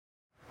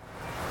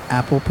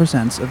Apple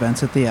Presents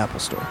events at the Apple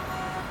Store.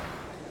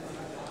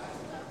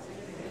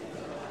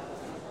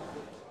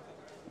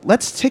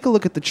 Let's take a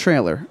look at the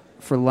trailer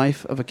for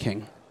Life of a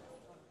King.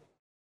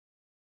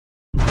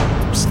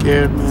 I'm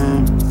scared,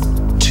 man.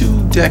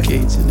 2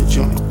 decades in the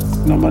joint.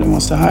 Nobody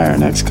wants to hire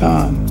an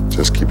ex-con.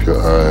 Just keep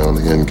your eye on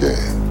the end game.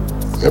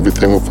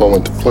 Everything will fall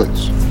into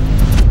place.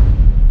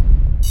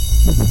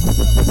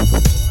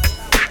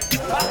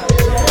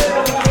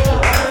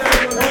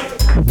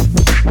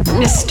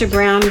 Mr.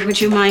 Brown, would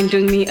you mind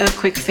doing me a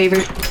quick favor?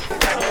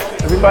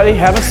 Everybody,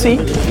 have a seat.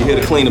 You here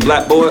to clean the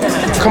blackboard?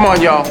 Come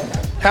on, y'all.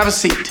 Have a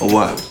seat. Or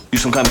what? You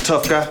some kind of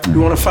tough guy?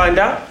 You want to find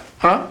out?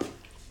 Huh?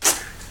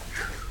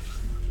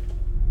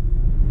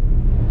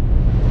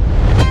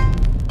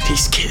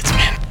 These kids,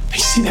 man, they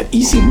see that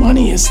easy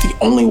money is the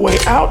only way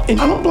out,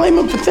 and I don't blame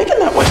them for thinking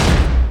that way.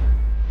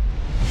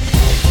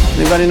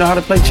 Anybody know how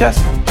to play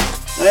chess?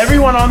 Now,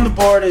 everyone on the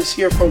board is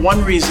here for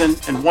one reason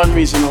and one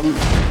reason only: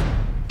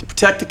 to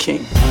protect the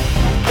king.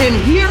 In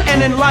here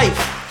and in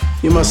life,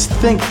 you must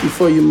think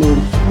before you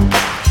move.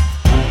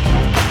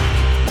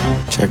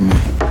 Checkmate.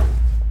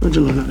 Where'd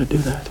you learn how to do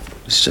that?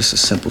 It's just a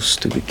simple,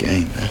 stupid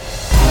game, man.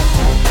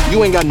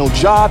 You ain't got no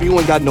job, you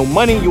ain't got no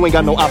money, you ain't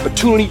got no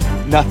opportunity,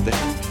 nothing.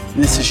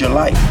 This is your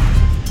life.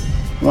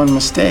 One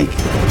mistake,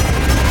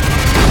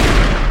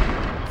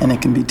 and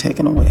it can be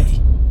taken away.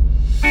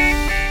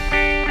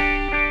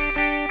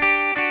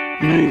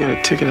 You know you got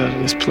a ticket out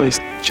of this place.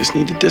 Just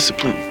need the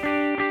discipline.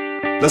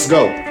 Let's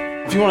go.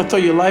 If you want to throw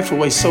your life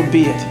away, so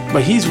be it.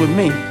 But he's with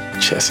me.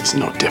 Chess is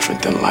no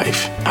different than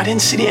life. I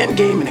didn't see the end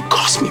game, and it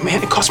cost me,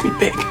 man. It cost me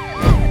big.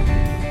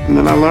 And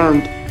then I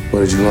learned.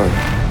 What did you learn?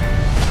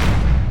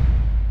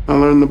 I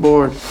learned the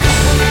board.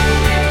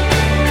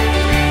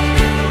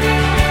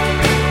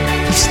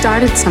 You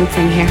started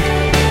something here.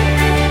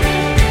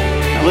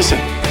 Now listen,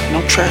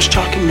 no trash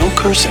talking, no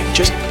cursing.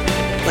 Just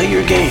play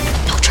your game.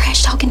 No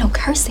trash talking, no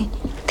cursing.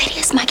 That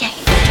is my game.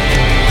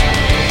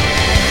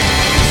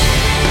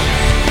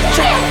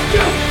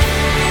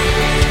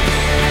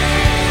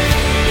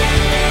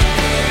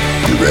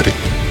 You ready?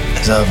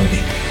 It's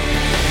already.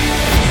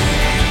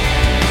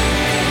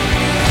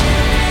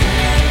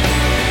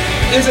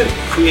 Isn't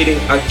creating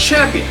a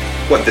champion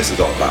what this is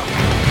all about?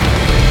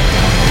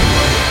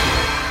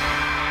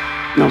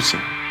 No,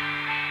 sir.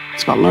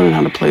 It's about learning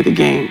how to play the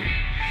game.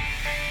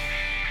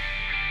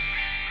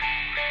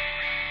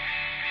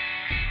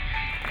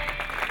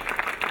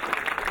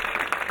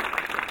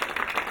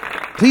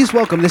 Please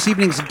welcome this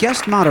evening's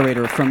guest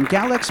moderator from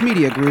Galax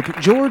Media Group,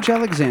 George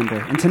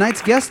Alexander, and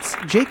tonight's guests,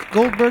 Jake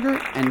Goldberger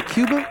and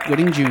Cuba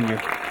Gooding Jr.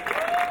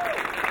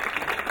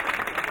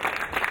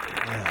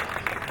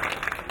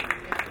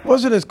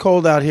 Wasn't as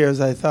cold out here as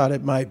I thought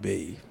it might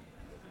be.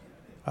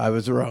 I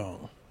was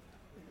wrong.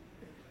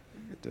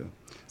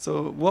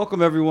 So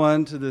welcome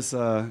everyone to this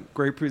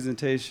great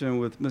presentation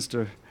with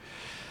Mr.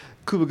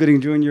 Cuba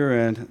Gooding Jr.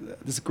 and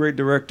this great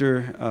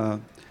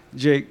director,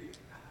 Jake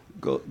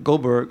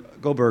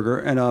Goldberger.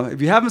 And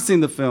if you haven't seen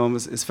the film,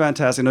 it's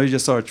fantastic. I know you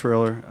just saw a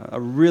trailer.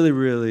 I'm really,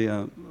 really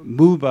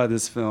moved by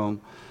this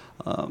film.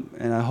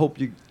 And I hope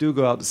you do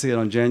go out to see it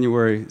on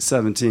January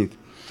 17th.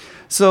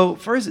 So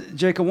first,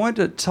 Jake, I wanted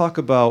to talk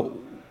about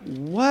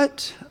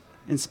what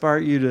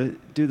inspired you to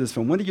do this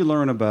film. When did you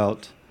learn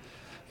about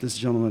this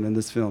gentleman in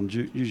this film,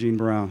 Eugene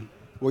Brown?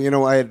 Well, you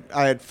know, I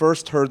had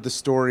first heard the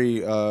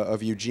story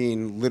of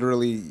Eugene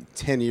literally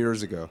 10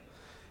 years ago,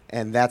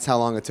 and that's how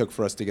long it took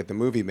for us to get the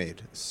movie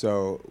made.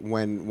 So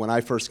when I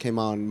first came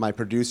on, my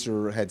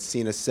producer had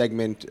seen a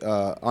segment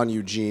on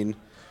Eugene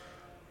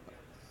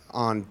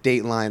on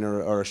Dateline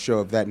or a show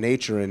of that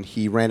nature, and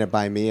he ran it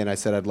by me, and I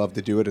said I'd love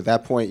to do it. At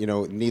that point, you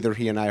know, neither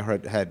he and I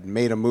had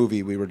made a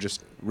movie. We were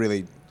just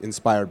really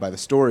inspired by the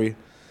story.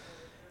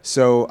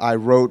 So I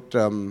wrote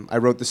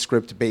the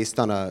script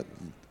based on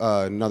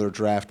another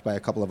draft by a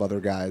couple of other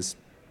guys,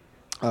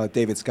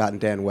 David Scott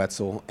and Dan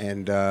Wetzel,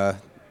 and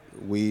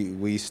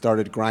we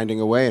started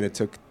grinding away, and it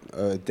took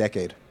a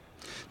decade.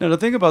 Now, the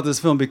thing about this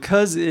film,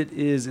 because it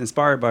is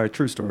inspired by a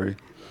true story,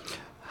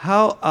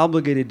 how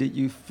obligated did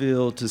you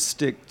feel to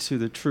stick to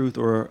the truth,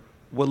 or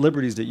what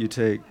liberties did you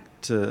take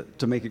to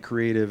make it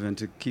creative and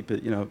to keep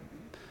it, you know,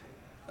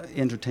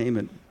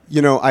 entertainment?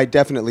 You know, I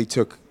definitely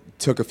took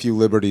a few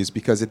liberties,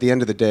 because at the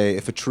end of the day,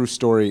 if a true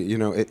story, you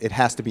know, it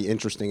has to be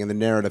interesting, and the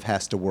narrative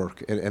has to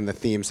work, and the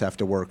themes have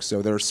to work.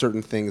 So there are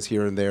certain things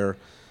here and there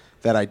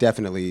that I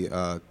definitely,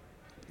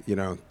 you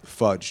know,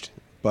 fudged.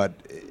 But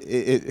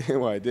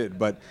well, I did.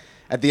 But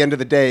at the end of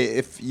the day,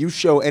 if you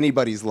show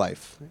anybody's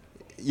life,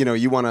 you know,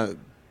 you want to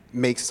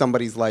make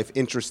somebody's life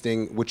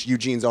interesting, which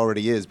Eugene's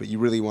already is, but you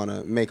really want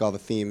to make all the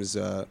themes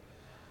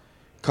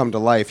come to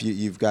life,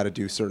 you've got to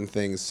do certain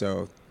things.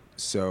 So,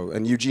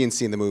 and Eugene's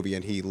seen the movie,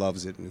 and he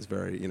loves it, and is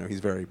very, you know, he's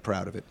very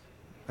proud of it.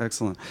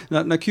 Excellent.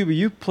 Now, Cuba,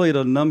 you played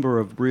a number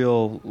of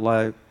real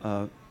life,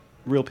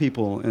 real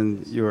people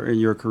in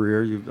your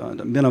career. You've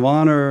done Men of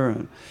Honor,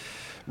 and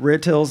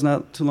Red Tails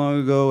not too long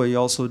ago, and you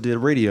also did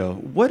radio.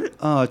 What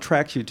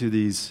attracts you to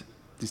these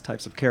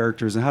types of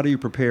characters, and how do you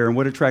prepare, and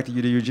what attracted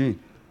you to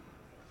Eugene?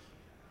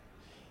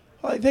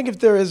 Well, I think if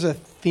there is a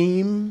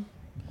theme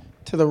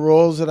to the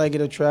roles that I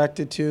get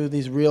attracted to,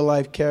 these real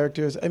life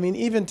characters, I mean,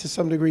 even to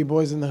some degree,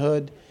 Boys in the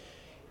Hood,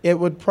 it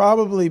would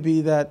probably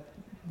be that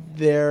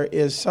there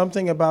is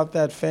something about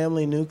that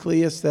family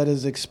nucleus that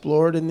is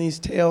explored in these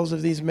tales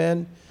of these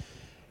men.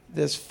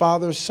 This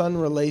father-son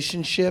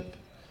relationship,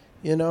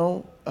 you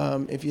know,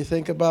 if you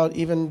think about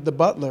even the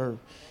butler,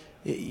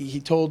 he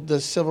told the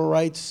civil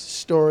rights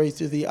story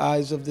through the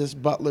eyes of this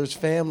butler's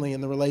family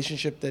and the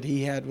relationship that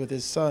he had with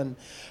his son.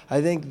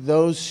 I think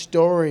those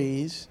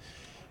stories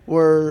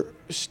were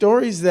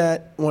stories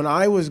that when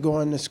I was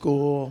going to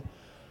school,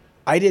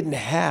 I didn't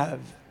have,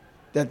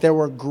 that there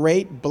were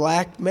great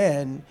black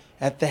men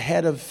at the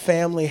head of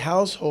family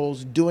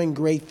households doing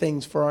great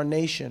things for our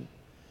nation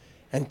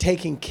and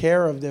taking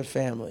care of their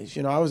families.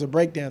 You know, I was a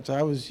breakdancer.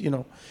 I was, you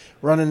know,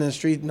 running in the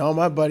street, and all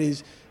my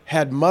buddies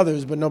had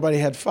mothers, but nobody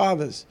had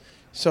fathers.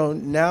 So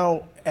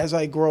now, as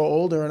I grow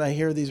older and I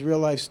hear these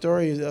real-life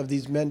stories of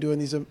these men doing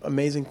these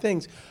amazing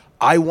things,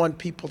 I want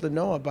people to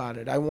know about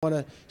it. I want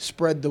to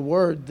spread the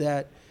word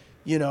that,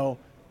 you know,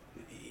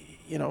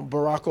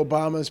 Barack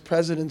Obama's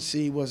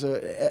presidency was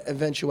an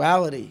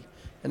eventuality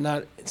and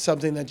not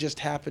something that just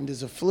happened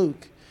as a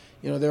fluke.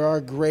 You know, there are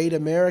great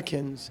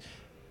Americans,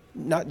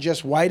 not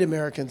just white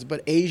Americans,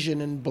 but Asian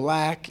and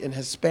black and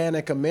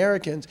Hispanic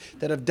Americans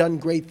that have done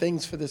great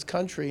things for this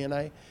country.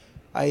 And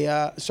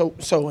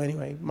so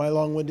anyway, my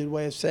long-winded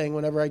way of saying,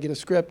 whenever I get a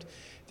script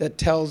that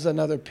tells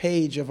another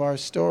page of our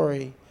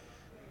story,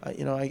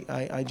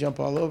 I jump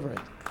all over it.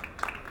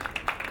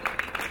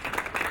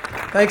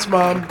 Thanks,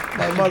 Mom.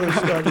 My mother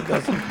started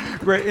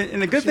that. Right,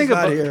 and the good thing She's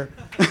about not here,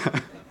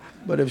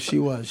 but if she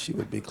was, she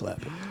would be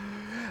clapping.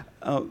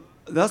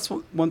 That's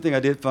one thing I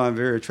did find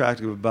very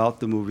attractive about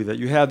the movie, that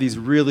you have these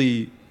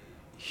really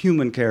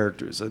human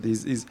characters,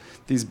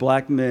 these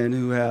black men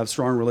who have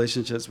strong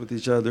relationships with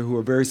each other, who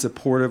are very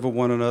supportive of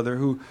one another,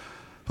 who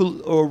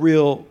are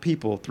real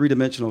people,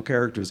 three-dimensional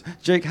characters.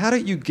 Jake, how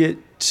did you get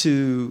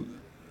to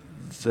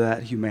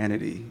that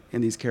humanity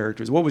in these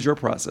characters? What was your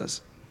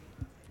process?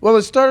 Well,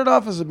 it started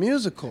off as a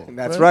musical.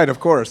 That's right, of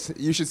course.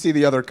 You should see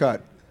the other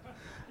cut.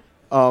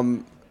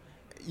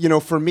 You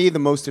know, for me, the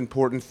most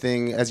important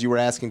thing, as you were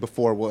asking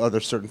before, well, are there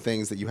certain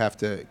things that you have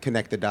to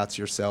connect the dots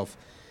yourself?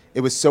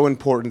 It was so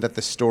important that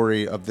the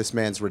story of this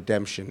man's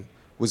redemption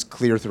was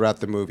clear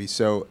throughout the movie.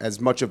 So as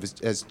much of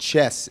as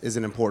chess is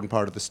an important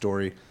part of the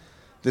story,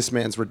 this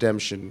man's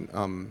redemption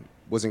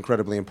was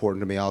incredibly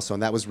important to me also,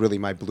 and that was really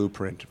my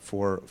blueprint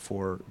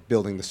for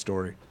building the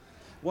story.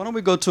 Why don't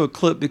we go to a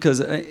clip, because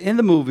in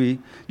the movie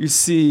you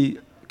see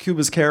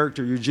Cuba's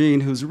character,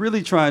 Eugene, who's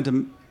really trying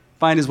to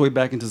find his way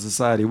back into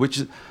society,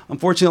 which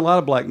unfortunately a lot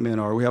of black men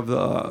are. We have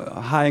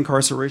the high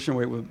incarceration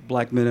rate with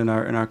black men in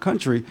our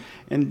country,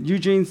 and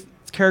Eugene's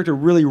character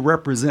really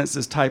represents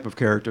this type of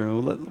character.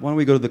 Why don't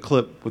we go to the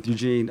clip with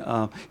Eugene?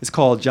 It's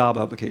called Job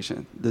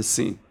Application, this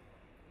scene.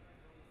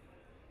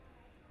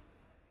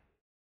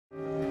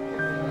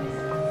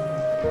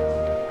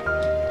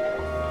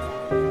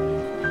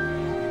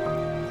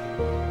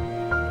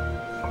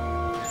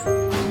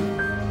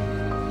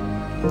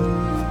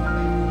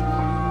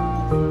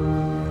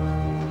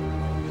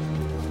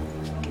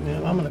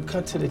 I'm going to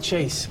cut to the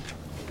chase.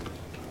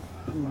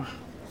 I'm a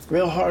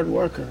real hard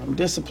worker. I'm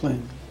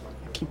disciplined.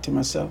 I keep to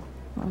myself.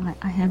 Well,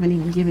 I haven't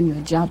even given you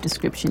a job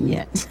description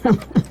yet.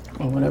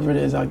 Well, whatever it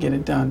is, I'll get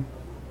it done.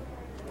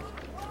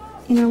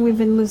 You know, we've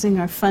been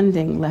losing our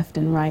funding left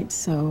and right,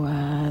 so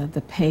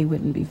the pay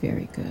wouldn't be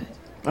very good.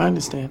 I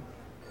understand.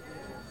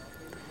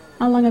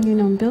 How long have you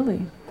known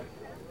Billy?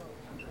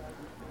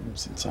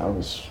 Since I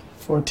was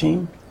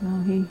 14.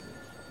 Well, he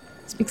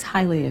speaks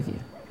highly of you.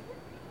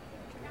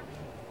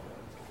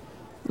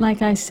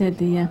 Like I said,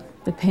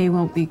 the pay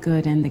won't be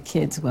good, and the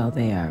kids, well,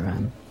 they are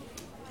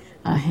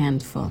a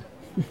handful.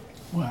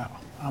 Wow,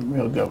 I'm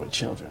real good with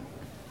children.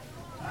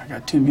 I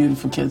got 2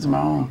 beautiful kids of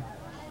my own.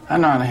 I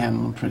know how to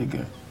handle them pretty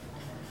good.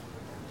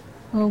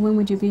 Well, when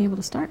would you be able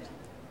to start?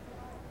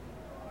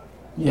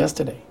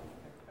 Yesterday.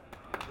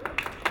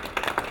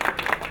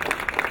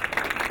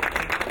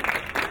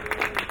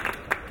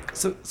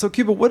 So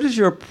Cuba, what is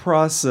your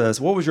process?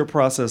 What was your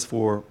process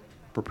for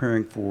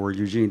preparing for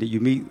Eugene? Did you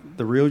meet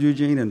the real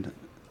Eugene, and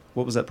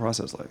what was that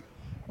process like?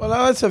 Well,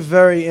 now that's a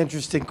very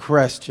interesting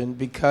question,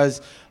 because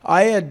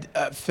I had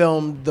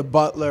filmed The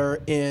Butler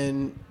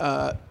in,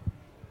 where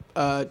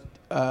are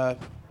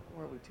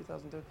we,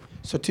 2013?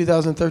 So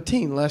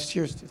 2013, last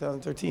year's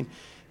 2013,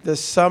 the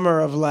summer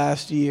of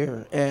last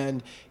year,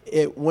 and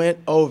it went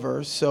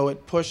over, so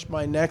it pushed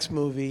my next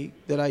movie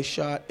that I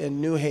shot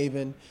in New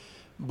Haven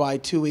by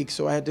 2 weeks,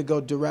 so I had to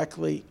go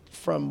directly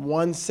from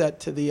one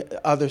set to the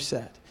other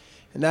set.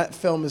 And that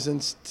film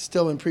is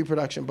still in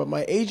pre-production. But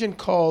my agent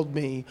called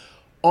me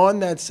on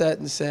that set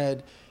and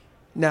said,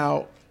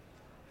 now,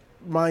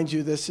 mind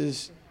you, this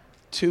is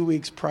 2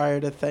 weeks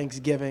prior to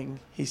Thanksgiving.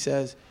 He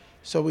says,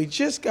 so we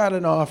just got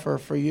an offer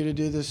for you to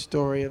do this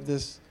story of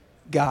this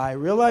guy,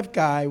 real-life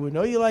guy. We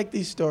know you like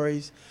these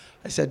stories.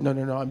 I said, no,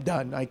 I'm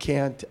done. I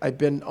can't. I've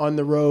been on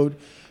the road.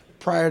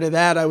 Prior to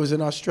that, I was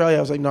in Australia.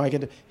 I was like, no, I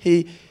can't.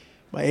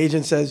 My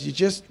agent says, you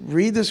just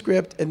read the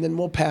script and then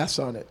we'll pass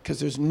on it because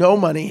there's no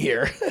money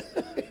here.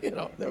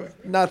 There was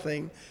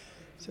nothing.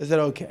 So I said,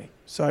 okay.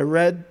 So I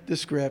read the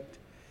script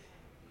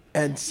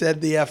and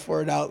said the F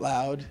word out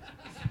loud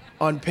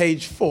on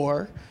page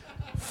 4.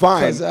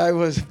 Fine. Because I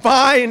was,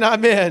 fine,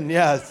 I'm in.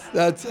 Yes,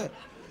 that's it.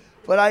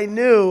 But I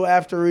knew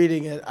after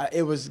reading it,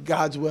 it was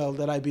God's will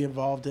that I be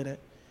involved in it.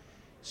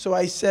 So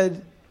I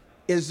said,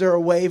 is there a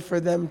way for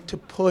them to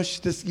push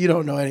this? You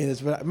don't know any of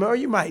this, but or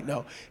you might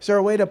know. Is there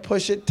a way to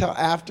push it till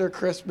after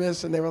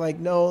Christmas? And they were like,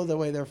 no, the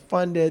way they're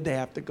funded, they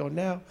have to go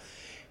now.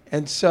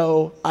 And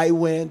so I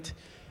went,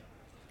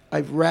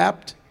 I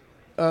wrapped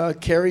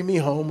Carry Me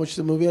Home, which is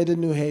the movie I did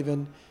in New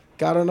Haven,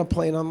 got on a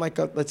plane on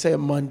let's say a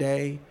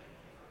Monday,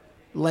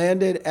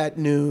 landed at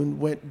noon,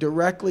 went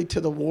directly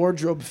to the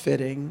wardrobe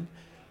fitting,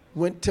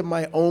 went to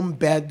my own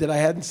bed that I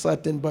hadn't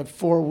slept in but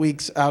 4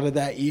 weeks out of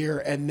that year,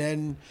 and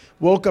then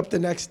woke up the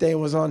next day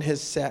and was on his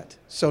set.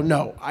 So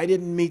no, I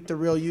didn't meet the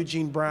real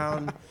Eugene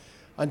Brown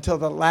until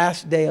the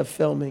last day of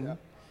filming.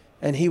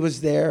 And he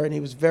was there, and he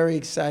was very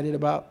excited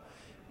about,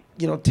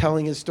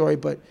 telling his story,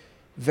 but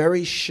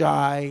very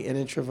shy and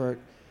introvert.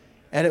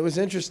 And it was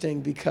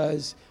interesting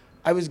because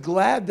I was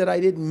glad that I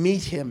didn't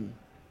meet him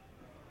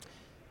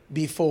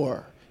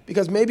before,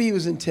 because maybe he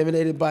was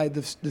intimidated by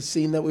the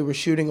scene that we were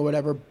shooting or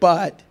whatever,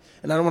 but,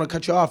 and I don't want to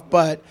cut you off,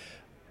 but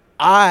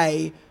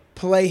I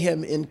play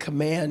him in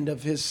command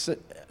of his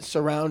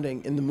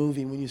surrounding in the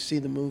movie when you see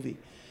the movie.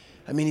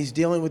 I mean, he's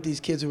dealing with these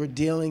kids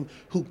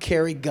who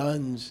carry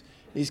guns,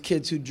 these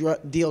kids who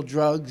deal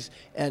drugs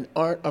and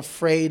aren't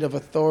afraid of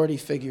authority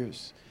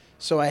figures.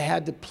 So I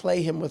had to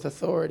play him with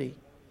authority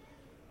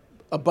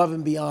above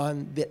and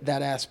beyond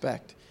that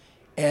aspect.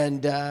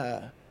 And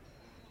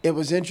it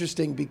was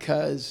interesting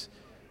because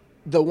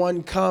the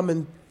one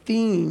common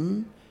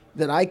theme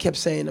that I kept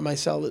saying to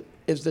myself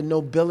is the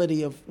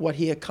nobility of what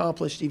he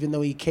accomplished, even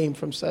though he came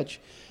from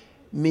such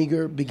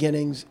meager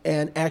beginnings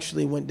and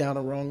actually went down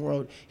a wrong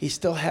road. He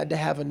still had to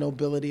have a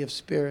nobility of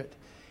spirit.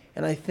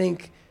 And I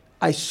think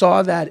I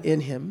saw that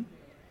in him.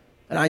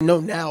 And I know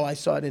now I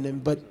saw it in him.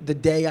 But the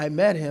day I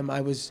met him,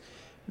 I was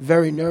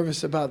very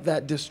nervous about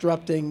that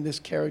disrupting this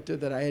character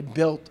that I had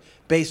built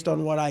based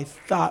on what I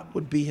thought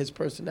would be his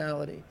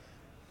personality.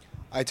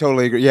 I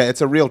totally agree. Yeah, it's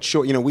a real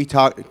choice.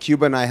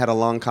 Cuba and I had a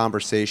long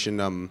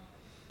conversation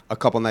a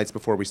couple nights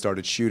before we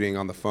started shooting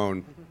on the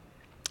phone,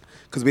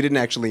 because we didn't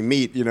actually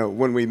meet.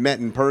 When we met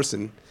in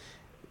person,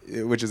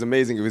 which is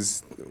amazing.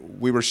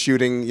 We were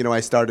shooting.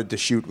 I started to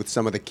shoot with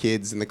some of the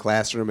kids in the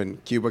classroom,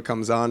 and Cuba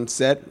comes on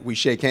set. We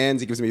shake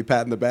hands. He gives me a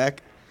pat in the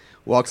back,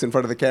 walks in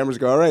front of the cameras,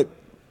 go, all right,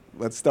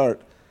 let's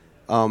start.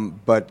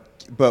 But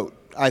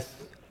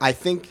I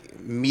think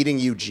meeting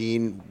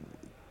Eugene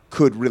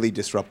could really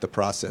disrupt the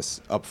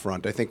process up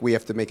front. I think we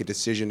have to make a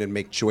decision and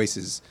make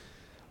choices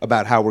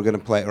about how we're going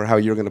to play, or how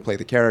you're going to play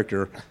the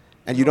character.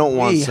 And you don't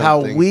want something...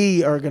 How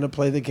we are going to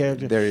play the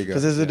character. There you go.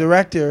 Because as a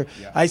director,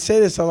 I say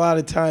this a lot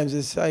of times,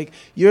 it's like,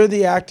 you're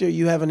the actor,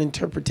 you have an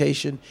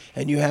interpretation,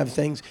 and you have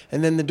things,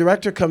 and then the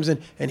director comes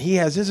in, and he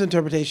has his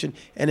interpretation,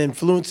 and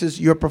influences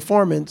your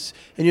performance,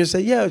 and you say,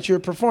 yeah, it's your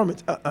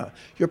performance.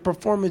 Your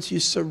performance, you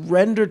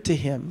surrender to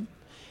him,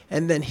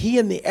 and then he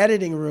in the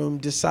editing room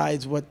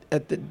decides what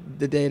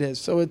the date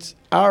is. So it's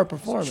our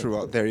performance.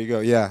 True. There you go.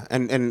 Yeah.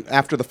 And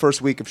after the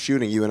first week of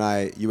shooting, you and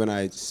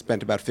I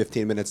spent about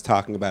 15 minutes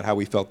talking about how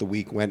we felt the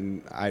week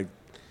went, and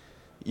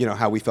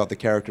how we felt the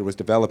character was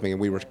developing, and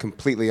we were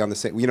completely on the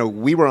same.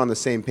 We were on the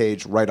same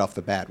page right off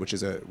the bat, which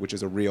is a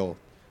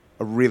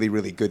really,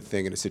 really good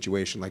thing in a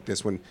situation like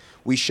this. When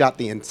we shot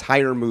the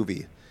entire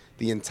movie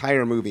in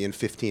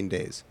 15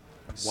 days.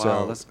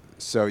 Wow.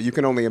 So you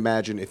can only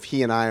imagine if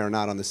he and I are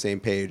not on the same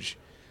page,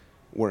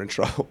 we're in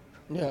trouble.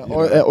 Yeah,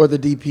 or the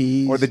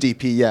DPs. Or the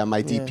DP, yeah.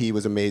 My DP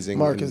was amazing.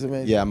 Mark is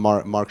amazing. Yeah,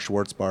 Mark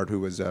Schwartzbard, who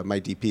was my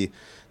DP.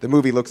 The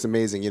movie looks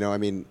amazing.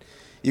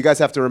 You guys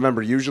have to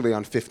remember, usually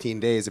on 15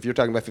 days, if you're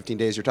talking about 15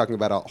 days, you're talking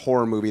about a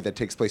horror movie that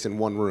takes place in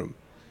one room.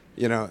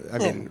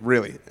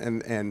 Really.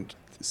 And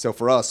so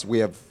for us, we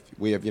have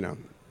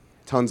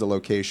tons of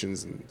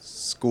locations and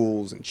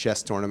schools and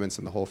chess tournaments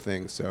and the whole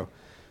thing. So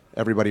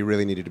everybody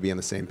really needed to be on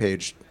the same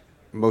page.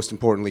 Most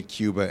importantly,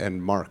 Cuba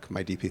and Mark,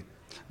 my DP.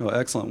 Oh,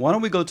 excellent. Why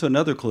don't we go to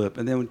another clip,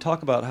 and then we'll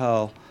talk about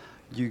how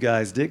you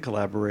guys did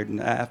collaborate. And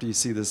after you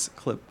see this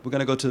clip, we're going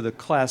to go to the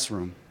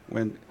classroom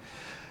when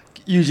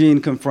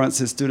Eugene confronts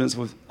his students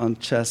on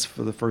chess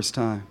for the first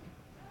time.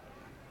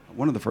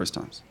 One of the first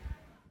times.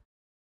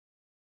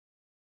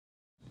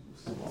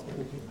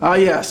 Ah,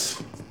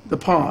 yes, the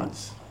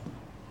pawns.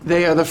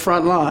 They are the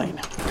front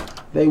line.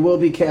 They will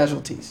be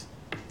casualties.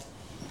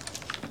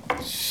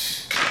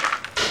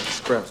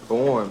 Scrap's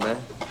boring, man.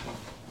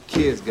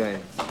 Kids game.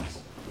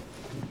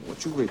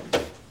 What you reading?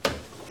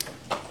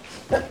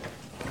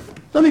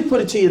 Let me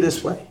put it to you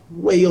this way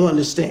you'll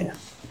understand.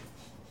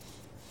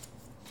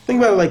 Think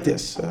about it like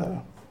this.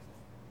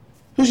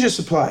 Who's your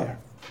supplier?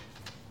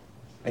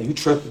 Hey, you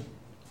tripping?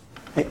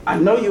 Hey, I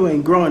know you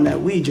ain't growing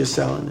that weed you're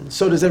selling, and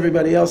so does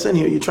everybody else in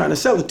here you're trying to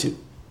sell it to.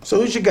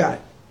 So who's your guy?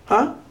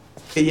 Huh?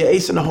 Okay, you're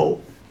ace in the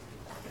hole.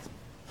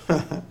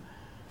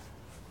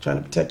 Trying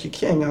to protect your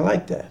king. I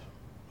like that.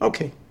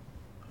 Okay.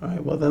 All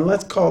right, well, then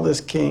let's call this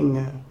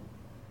King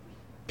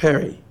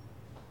Perry.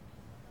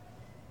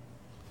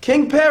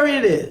 King Perry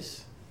it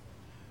is.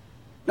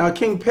 Now,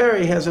 King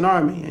Perry has an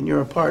army, and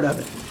you're a part of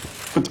it.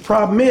 But the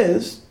problem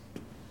is,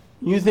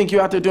 you think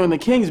you're out there doing the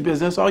king's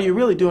business, all you're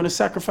really doing is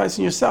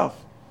sacrificing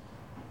yourself.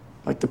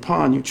 Like the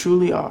pawn you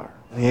truly are.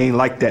 He ain't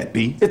like that,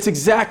 B. It's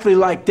exactly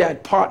like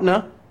that,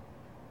 partner.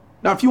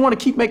 Now, if you want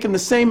to keep making the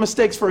same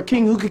mistakes for a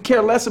king who could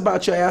care less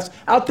about your ass,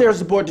 out there's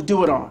the board to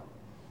do it on.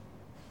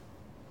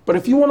 But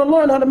if you want to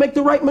learn how to make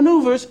the right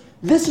maneuvers,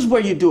 this is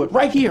where you do it,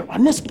 right here,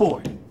 on this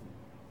board.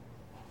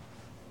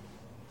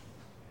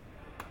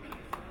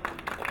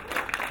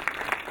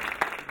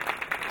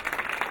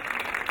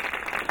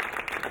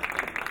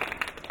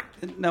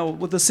 Now,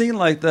 with a scene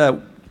like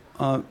that,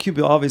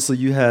 Cuba, obviously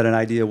you had an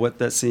idea what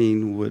that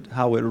scene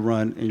how it would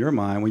run in your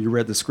mind when you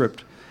read the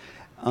script.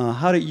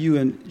 How did you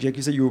and Jake,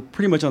 you said you were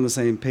pretty much on the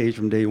same page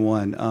from day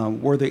one.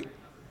 Was there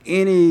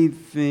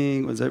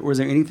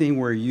anything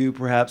where you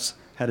perhaps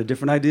had a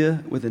different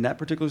idea within that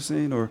particular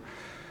scene, or?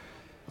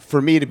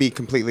 For me, to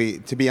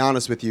be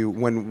honest with you,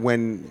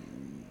 when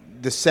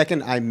the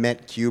second I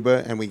met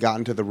Cuba and we got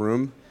into the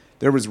room,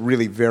 there was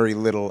really very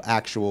little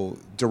actual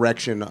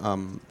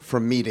direction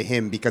from me to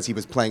him because he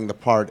was playing the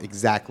part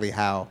exactly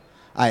how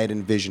I had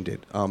envisioned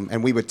it.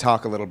 And we would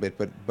talk a little bit,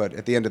 but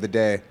at the end of the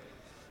day,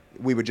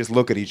 we would just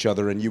look at each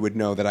other and you would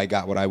know that I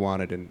got what I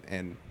wanted.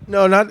 And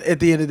No, not at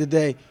the end of the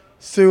day.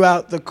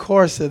 Throughout the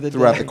course of the day.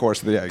 Throughout the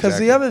course of the day, Because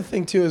exactly. the other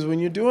thing, too, is when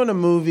you're doing a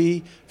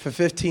movie for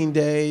 15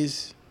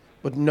 days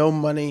with no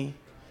money,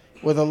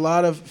 with a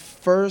lot of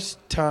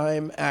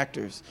first-time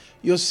actors,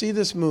 you'll see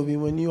this movie,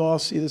 when you all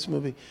see this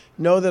movie,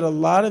 know that a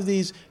lot of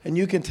these, and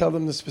you can tell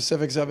them the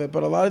specifics of it,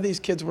 but a lot of these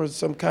kids were in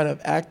some kind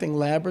of acting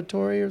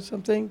laboratory or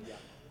something,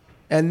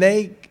 and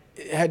they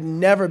had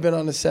never been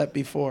on a set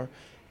before.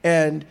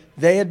 And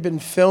they had been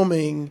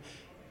filming,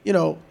 you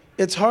know,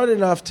 it's hard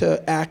enough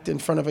to act in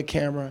front of a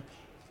camera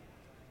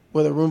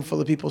with a room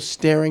full of people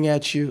staring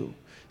at you,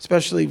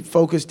 especially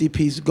focus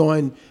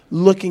DPs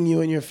looking you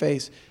in your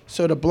face.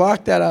 So to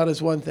block that out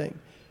is one thing.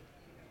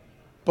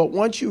 But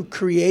once you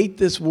create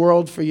this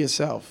world for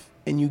yourself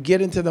and you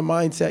get into the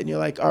mindset and you're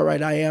like, all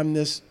right, I am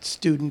this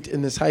student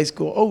in this high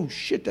school. Oh,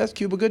 shit, that's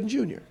Cuba Gooding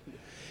Jr.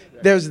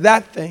 There's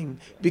that thing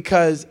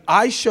because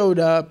I showed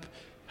up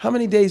how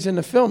many days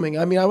into filming?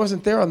 I mean, I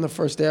wasn't there on the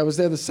first day. I was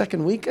there the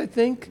second week, I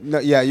think. No,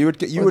 yeah, you would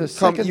come.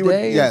 Second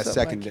day Yeah, or something?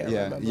 second I day. can't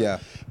Yeah, remember. yeah.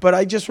 But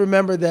I just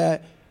remember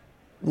that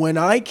when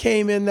I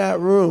came in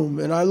that room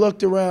and I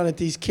looked around at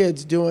these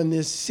kids doing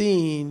this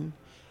scene,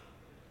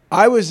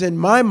 I was in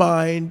my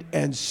mind,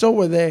 and so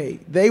were they.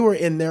 They were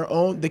in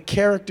the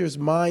characters'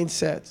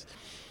 mindsets.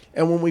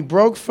 And when we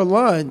broke for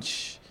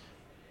lunch,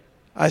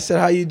 I said,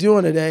 "How you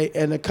doing today?"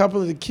 And a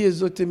couple of the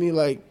kids looked at me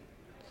like,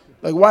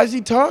 why is he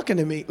talking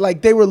to me?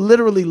 Like they were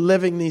literally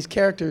living these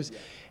characters.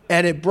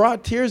 And it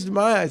brought tears to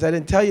my eyes. I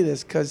didn't tell you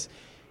this because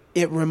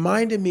it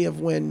reminded me of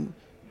when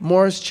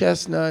Morris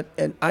Chestnut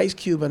and Ice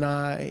Cube and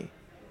I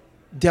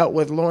dealt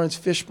with Lawrence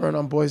Fishburne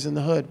on Boys in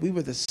the Hood. We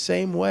were the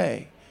same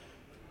way.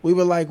 We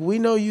were like, we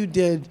know you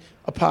did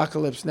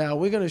Apocalypse Now.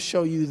 We're going to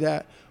show you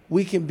that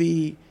we can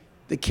be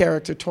the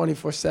character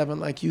 24/7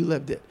 like you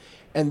lived it.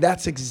 And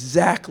that's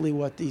exactly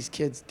what these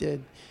kids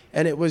did.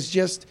 And it was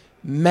just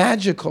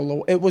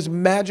magical. It was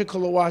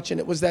magical to watch. And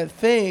it was that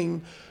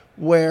thing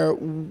where,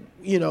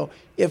 you know,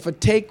 if a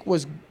take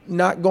was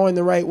not going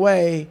the right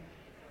way,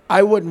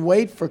 I wouldn't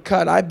wait for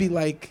cut. I'd be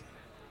like,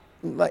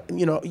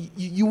 you know,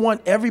 you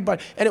want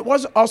everybody. And it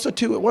was also,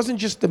 too, it wasn't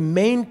just the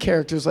main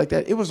characters like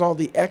that. It was all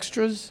the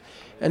extras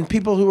and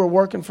people who were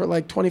working for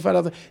like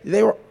 $25.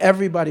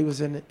 Everybody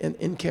was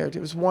in character.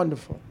 It was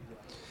wonderful.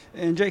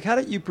 And Jake, how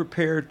did you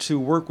prepare to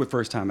work with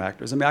first-time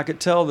actors? I mean, I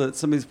could tell that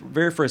some of these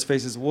very first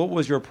faces. What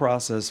was your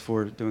process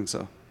for doing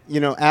so?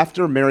 You know,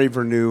 after Mary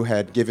Verneau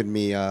had given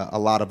me a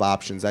lot of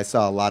options, I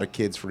saw a lot of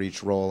kids for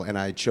each role, and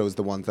I chose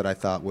the ones that I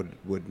thought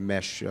would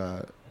mesh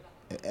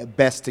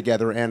best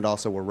together and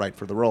also were right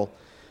for the role.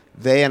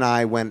 They and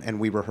I went and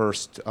we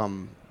rehearsed.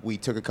 We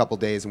took a couple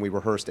days and we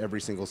rehearsed every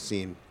single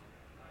scene.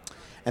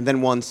 And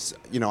then once,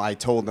 you know, I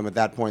told them at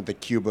that point that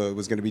Cuba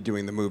was going to be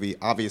doing the movie.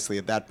 Obviously,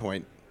 at that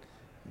point,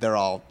 they're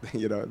all,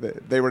 you know,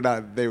 they were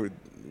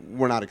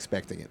not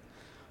expecting it.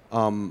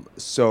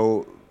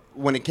 So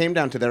when it came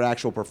down to their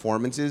actual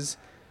performances,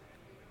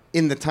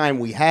 in the time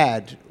we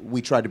had,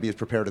 we tried to be as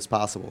prepared as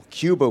possible.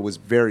 Cuba was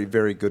very,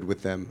 very good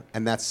with them,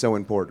 and that's so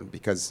important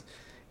because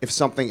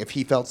if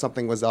he felt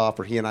something was off,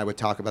 or he and I would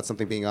talk about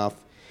something being off,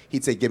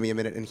 he'd say, "Give me a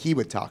minute," and he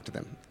would talk to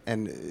them.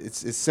 And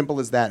it's as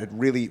simple as that. It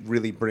really,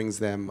 really brings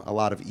them a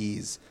lot of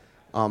ease.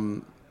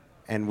 And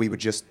we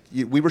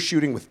were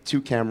shooting with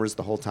 2 cameras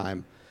the whole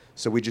time.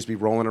 So we'd just be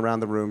rolling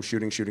around the room,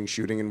 shooting,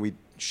 and we'd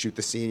shoot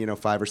the scene, you know,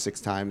 5 or 6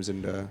 times.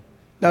 And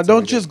now,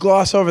 don't just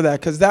gloss over that,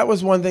 because that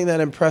was one thing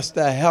that impressed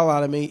the hell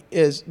out of me.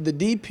 Is the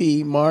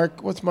DP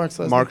Mark? What's Mark's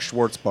last name? Mark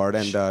Schwartzbart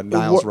and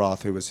Niles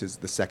Roth, who was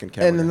the second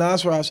camera. And the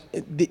Niles Roth.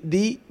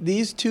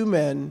 These 2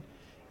 men,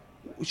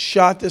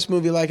 shot this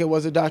movie like it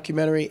was a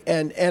documentary.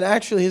 And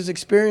actually his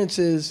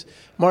experiences,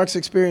 Mark's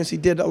experience, he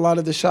did a lot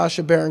of the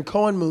Sacha Baron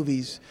Cohen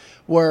movies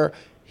where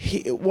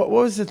what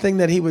was the thing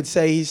that he would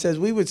say? He says,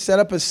 we would set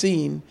up a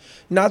scene,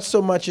 not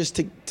so much as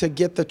to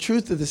get the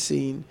truth of the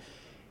scene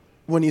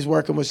when he's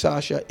working with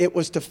Sacha. It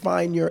was to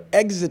find your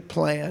exit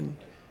plan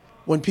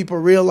when people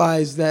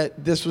realized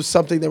that this was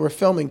something they were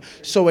filming.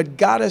 So it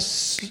got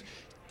us,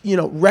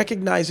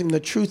 recognizing the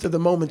truth of the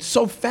moment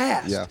so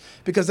fast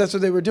because that's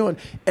what they were doing.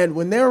 And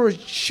when they were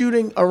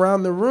shooting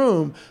around the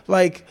room,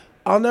 like,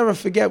 I'll never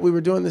forget, we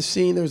were doing the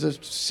scene. There was a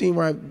scene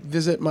where I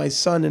visit my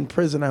son in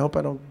prison. I hope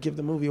I don't give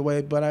the movie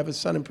away, but I have a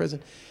son in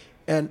prison.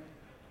 And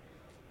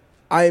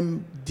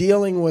I'm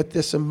dealing with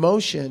this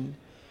emotion,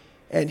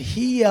 and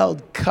he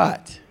yelled,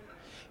 "Cut."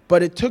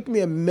 But it took me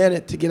a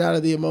minute to get out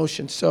of the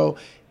emotion. So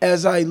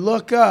as I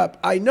look up,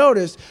 I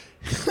noticed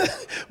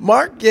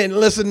Mark getting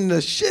listening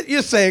to shit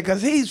you're saying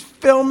because he's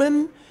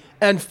filming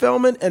and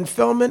filming and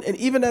filming. And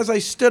even as I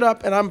stood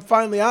up and I'm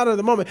finally out of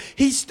the moment,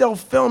 he's still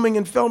filming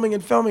and filming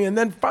and filming. And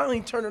then finally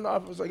turn it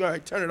off. I was like, all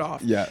right, turn it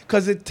off. Yeah.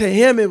 Because to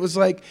him, it was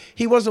like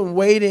he wasn't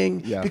waiting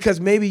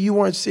because maybe you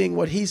weren't seeing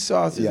what he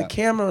saw through the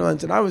camera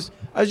lens. And I was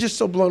just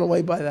so blown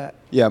away by that.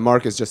 Yeah,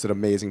 Mark is just an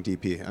amazing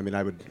DP. I mean,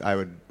 I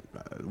would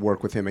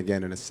work with him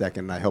again in a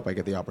second. I hope I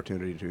get the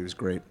opportunity to. He was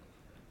great.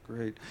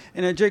 Great.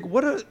 And Jake,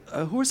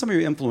 who are some of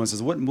your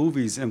influences? What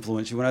movies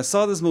influenced you? When I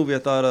saw this movie, I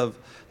thought of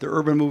the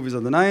urban movies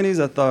of the 90s.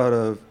 I thought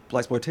of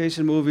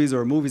blaxploitation movies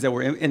or movies that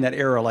were in that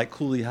era, like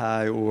Coolie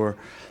High or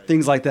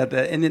things like that.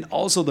 And then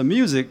also the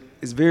music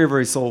is very,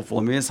 very soulful.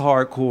 I mean, it's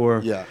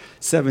hardcore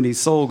 70s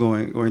soul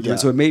going through it.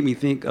 So it made me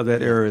think of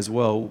that era as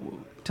well.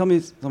 Tell me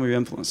some of your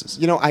influences.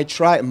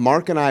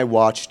 Mark and I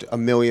watched a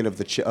million of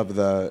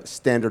the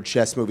standard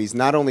chess movies,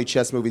 not only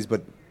chess movies,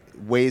 but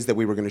ways that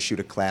we were going to shoot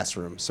a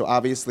classroom. So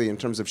obviously, in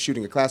terms of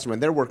shooting a classroom,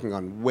 and they're working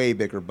on way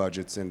bigger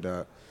budgets,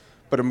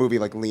 but a movie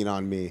like Lean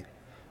on Me,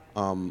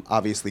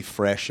 obviously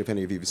Fresh, if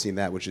any of you have seen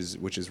that, which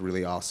is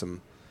really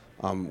awesome,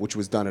 which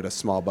was done at a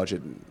small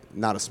budget,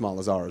 not as small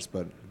as ours,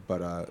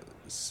 but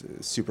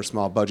super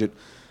small budget.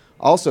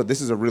 Also, this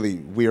is a really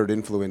weird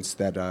influence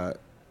that,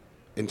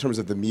 in terms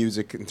of the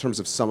music, in terms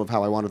of some of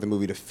how I wanted the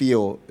movie to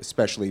feel,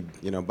 especially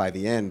by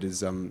the end,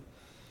 is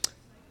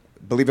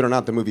believe it or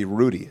not, the movie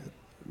Rudy,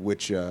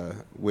 which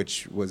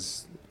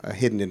was a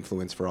hidden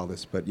influence for all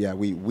this. But yeah,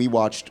 we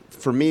watched.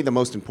 For me, the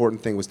most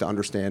important thing was to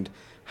understand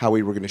how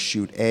we were going to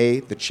shoot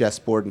A, the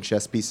chessboard and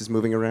chess pieces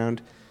moving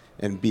around,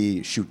 and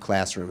B, shoot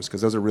classrooms,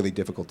 because those are really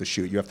difficult to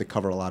shoot. You have to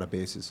cover a lot of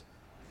bases.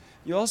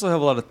 You also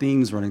have a lot of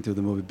themes running through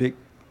the movie, big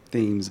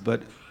themes.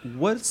 But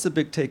what's the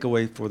big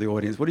takeaway for the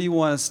audience? What do you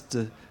want us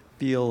to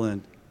feel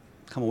and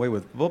come away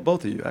with?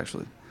 Both of you,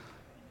 actually.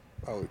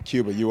 Oh,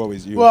 Cuba, you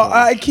always.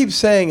 I keep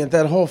saying it,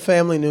 that whole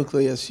family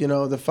nucleus,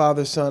 the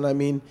father, son. I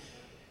mean,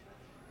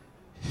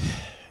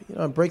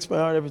 it breaks my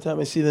heart every time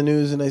I see the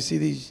news and I see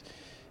these,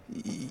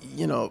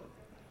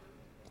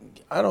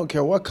 I don't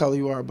care what color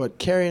you are, but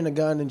carrying a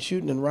gun and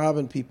shooting and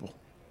robbing people,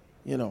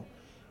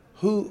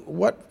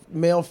 what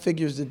male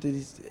figures did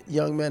these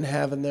young men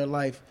have in their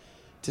life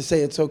to say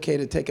it's okay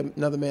to take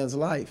another man's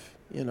life,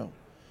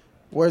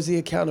 Where's the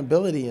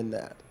accountability in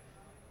that?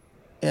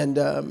 And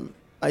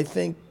I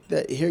think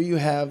that here you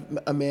have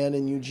a man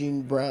in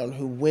Eugene Brown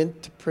who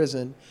went to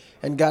prison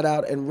and got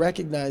out and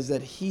recognized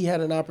that he had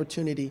an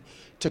opportunity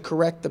to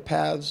correct the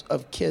paths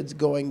of kids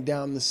going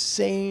down the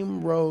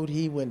same road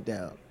he went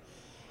down.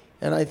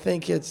 And I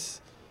think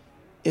it's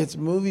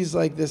movies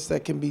like this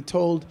that can be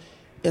told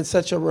in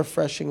such a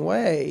refreshing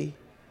way.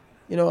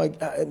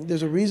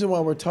 There's a reason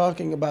why we're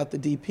talking about the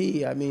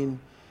DP. I mean,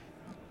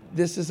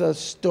 this is a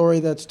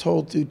story that's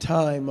told through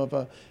time of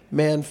a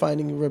man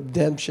finding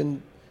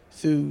redemption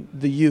through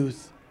the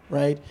youth,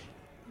 right?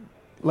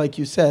 Like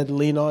you said,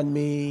 Lean on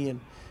Me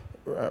and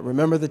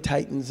Remember the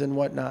Titans and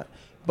whatnot.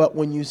 But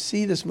when you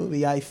see this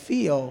movie, I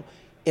feel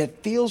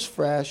it feels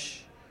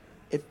fresh.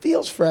 It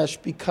feels fresh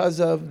because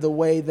of the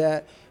way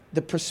that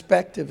the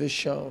perspective is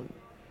shown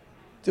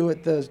through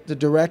it, the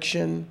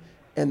direction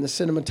and the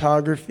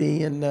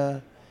cinematography,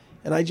 and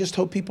I just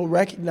hope people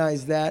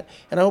recognize that,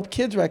 and I hope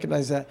kids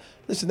recognize that.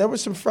 Listen, there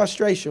was some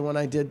frustration when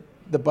I did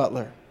The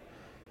Butler.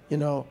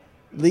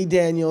 Lee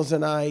Daniels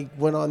and I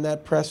went on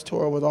that press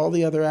tour with all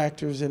the other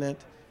actors in it,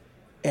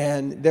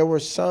 and there were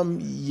some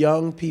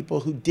young people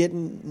who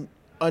didn't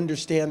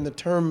understand the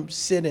term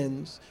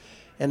sit-ins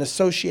and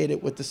associate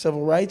it with the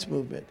civil rights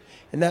movement.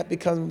 And that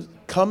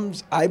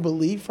comes, I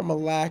believe, from a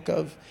lack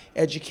of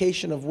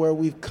education of where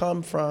we've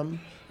come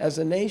from as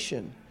a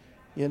nation,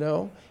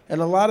 And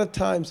a lot of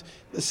times,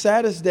 the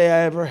saddest day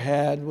I ever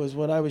had was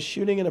when I was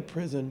shooting in a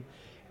prison,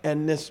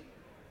 and this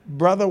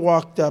brother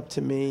walked up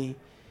to me,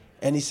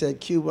 and he said,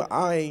 "Cuba,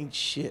 I ain't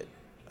shit.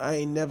 I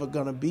ain't never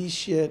gonna be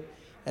shit,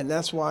 and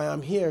that's why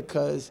I'm here,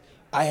 because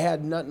I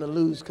had nothing to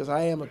lose, because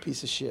I am a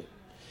piece of shit."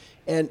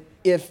 And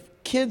if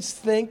kids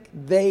think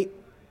they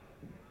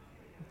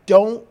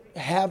don't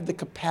have the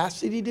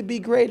capacity to be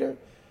greater,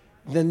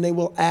 then they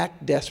will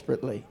act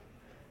desperately.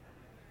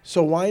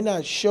 So why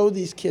not show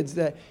these kids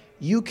that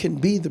you can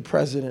be the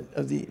president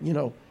of the,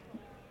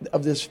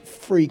 of this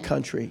free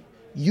country.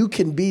 You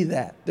can be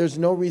that. There's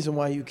no reason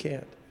why you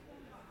can't.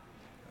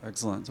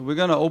 Excellent. So we're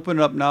going to open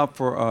it up now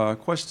for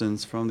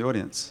questions from the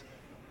audience.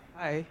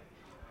 Hi.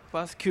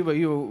 First, Cuba,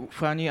 you're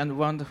funny and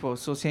wonderful,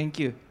 so thank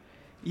you.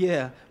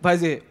 Yeah. By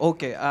the way,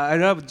 okay, I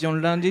love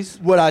John Landis.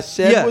 What I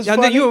said was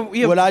funny?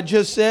 You, what I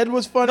just said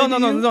was funny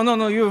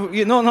No. You're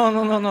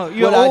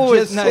What I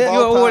always just nice. said-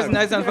 You're always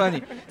nice and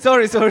funny.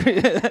 Sorry.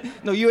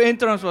 No, your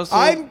entrance was so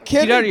I'm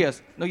kidding.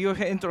 hilarious. No, your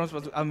entrance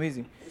was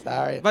amazing.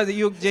 Sorry. But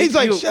you, Jake, He's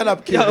like, you, shut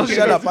up, kid. Yeah, okay,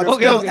 Shut up. I'm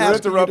okay, still okay.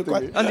 asking you the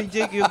question. And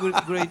Jake, you're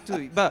great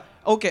too. But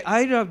okay,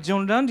 I love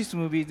John Landis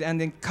movies, and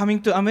then coming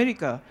to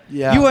America.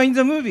 Yeah. You are in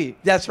the movie.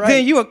 That's right.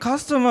 Then you are a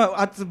customer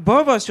at the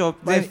barber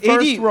shop. My Then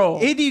first role.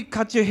 Eddie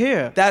cut your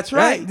hair. That's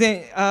right.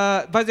 Then,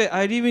 by the way,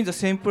 I live in the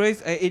same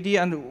place. Eddie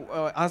and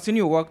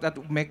Arsenio worked at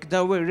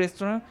McDowell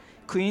restaurant,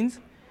 Queens.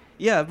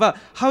 Yeah, but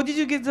how did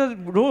you get the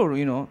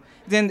role?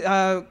 Then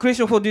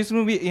question for this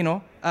movie.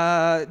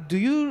 Do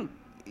you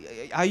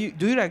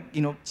like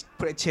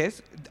play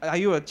chess? Are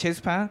you a chess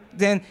fan?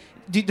 Then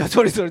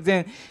sorry.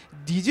 Then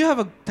did you have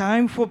a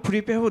time for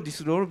prepare for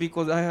this role?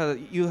 Because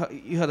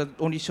you had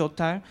only short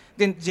time.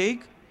 Then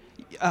Jake,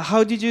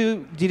 how did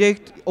you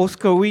direct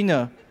Oscar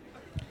winner?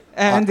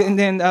 And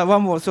then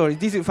one more. Sorry,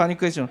 this is a funny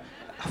question.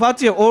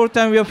 What's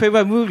your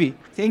favorite movie?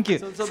 Thank you.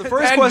 So the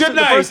first And question. good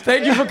night.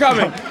 Thank you for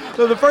coming.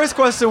 So the first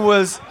question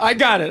was. I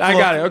got it.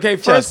 Okay,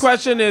 first Chess.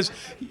 question is,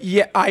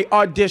 yeah, I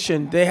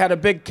auditioned. They had a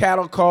big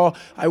cattle call.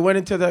 I went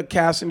into the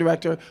casting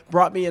director,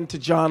 brought me into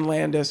John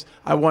Landis.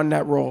 I won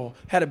that role.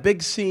 Had a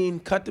big scene,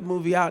 cut the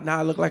movie out. Now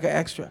I look like an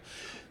extra.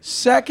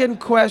 Second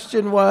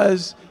question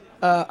was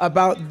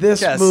about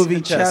this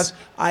movie, Chess.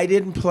 I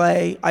didn't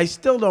play. I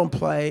still don't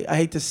play. I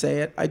hate to say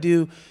it. I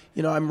do.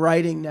 I'm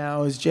writing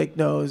now, as Jake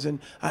knows, and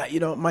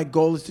my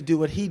goal is to do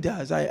what he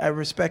does. I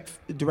respect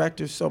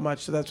directors so much,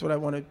 so that's what I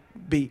want to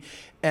be.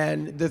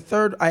 And the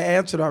third, I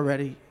answered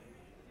already.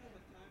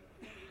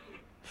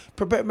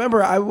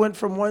 Remember, I went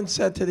from one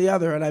set to the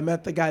other, and I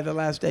met the guy the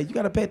last day. You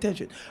got to pay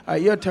attention. All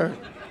right, your turn.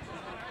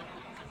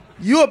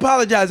 You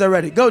apologize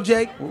already. Go,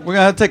 Jake. We're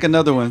going to take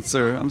another one,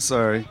 sir. I'm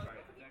sorry.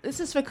 This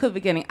is for Club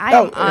Beginning. I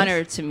am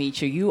honored to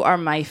meet you. You are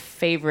my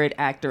favorite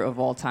actor of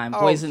all time.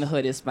 Boys in the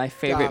Hood is my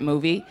favorite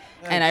movie,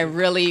 and I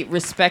really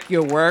respect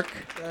your work.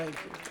 Thank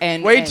you.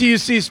 And Wait till you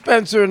see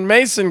Spencer and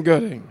Mason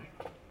Gooding.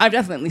 I'm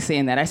definitely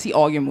saying that. I see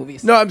all your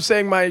movies. No, I'm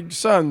saying my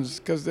sons,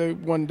 because they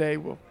one day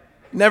will.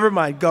 Never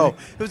mind. Go.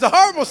 It was a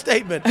horrible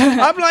statement.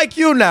 I'm like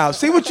you now.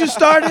 See what you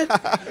started?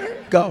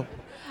 Go.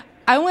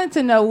 I wanted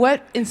to know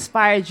what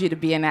inspired you to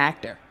be an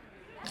actor.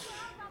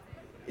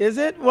 Is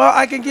it? Well,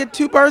 I can get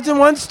two birds in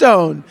one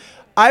stone.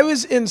 I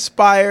was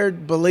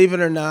inspired, believe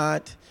it or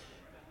not.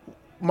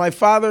 My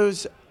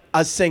father's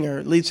a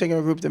singer, lead singer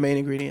of group The Main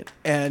Ingredient.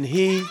 And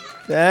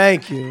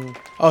thank you.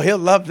 Oh, he'll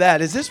love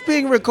that. Is this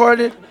being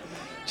recorded?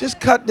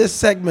 Just cut this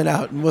segment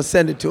out and we'll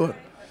send it to him.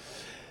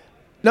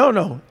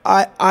 No.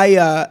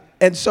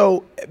 And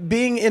so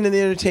being in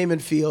the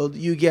entertainment field,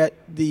 you get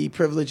the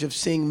privilege of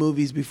seeing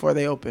movies before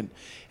they open.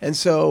 And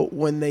so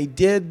when they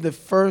did the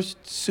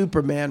first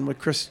Superman with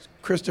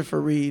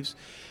Christopher Reeves,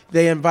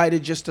 they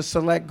invited just a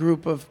select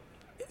group of,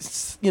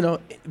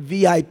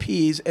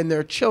 VIPs and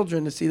their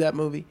children to see that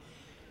movie.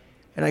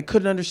 And I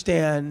couldn't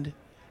understand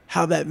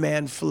how that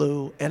man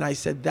flew. And I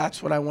said,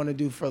 that's what I want to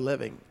do for a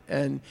living.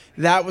 And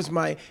that was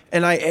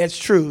it's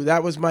true,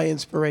 that was my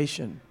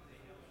inspiration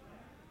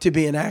to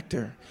be an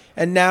actor.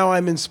 And now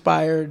I'm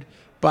inspired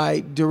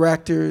by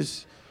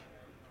directors,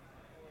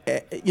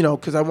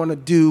 because I want to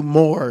do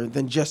more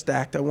than just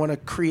act. I want to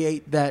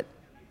create that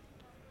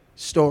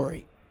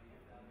story.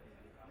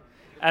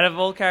 Out of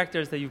all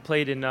characters that you've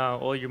played in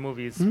all your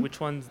movies, which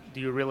ones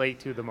do you relate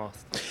to the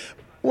most?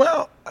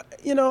 Well,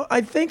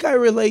 I think I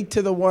relate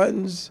to the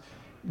ones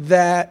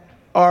that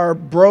are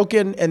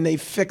broken and they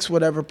fix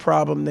whatever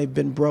problem they've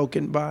been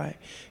broken by.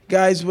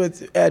 Guys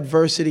with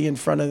adversity in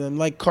front of them,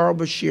 like Carl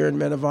Bashir in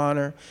Men of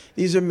Honor.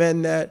 These are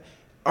men that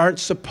aren't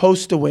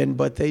supposed to win,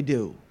 but they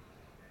do.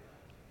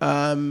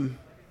 Yeah,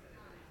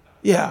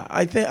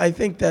 I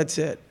think that's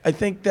it. I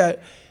think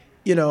that,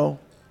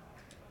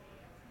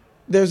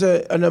 there's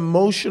an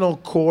emotional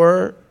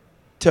core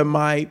to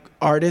my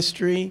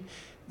artistry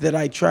that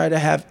I try to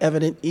have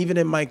evident even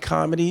in my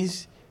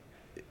comedies,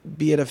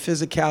 be it a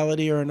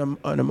physicality or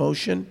an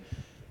emotion.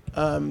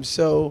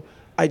 So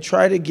I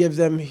try to give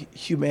them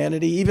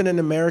humanity. Even in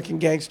American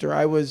Gangster,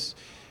 I was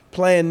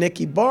playing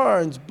Nicky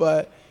Barnes,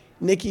 but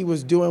Nicky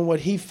was doing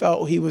what he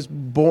felt he was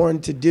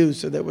born to do.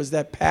 So there was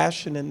that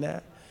passion in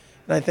that.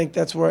 And I think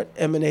that's where it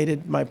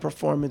emanated my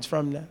performance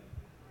from that.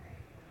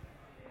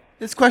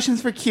 This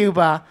question's for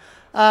Cuba.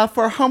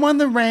 For Home on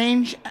the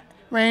Range,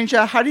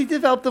 how do you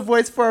develop the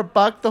voice for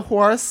Buck the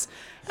horse?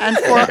 And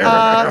for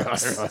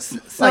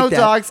Snow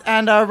Dogs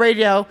and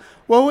Radio,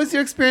 what was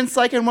your experience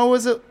like, and what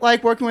was it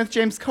like working with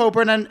James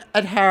Coburn and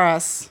Ed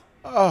Harris?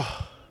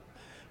 Oh,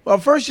 well,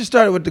 first you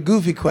started with the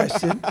goofy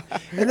question,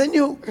 and then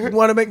you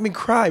want to make me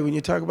cry when you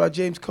talk about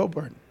James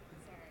Coburn.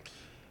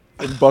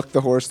 And Buck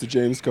the horse to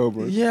James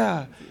Coburn.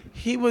 Yeah.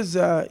 he was,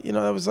 that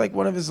was like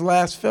one of his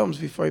last films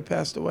before he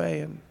passed away,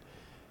 and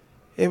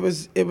it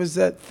was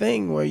that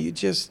thing where you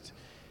just,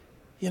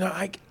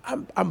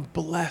 I'm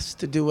blessed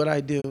to do what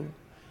I do.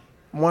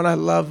 One, I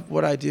love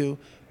what I do,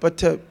 but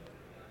to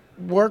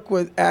work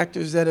with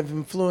actors that have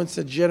influenced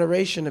a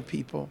generation of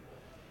people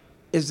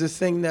is the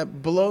thing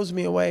that blows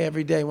me away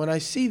every day when I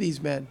see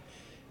these men,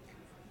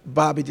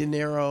 Bobby De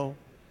Niro,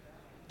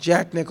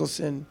 Jack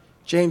Nicholson,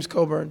 James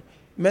Coburn,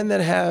 men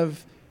that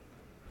have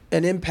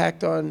an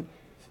impact on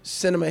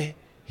cinema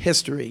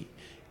history,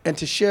 and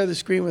to share the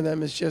screen with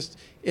them is just,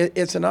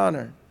 it's an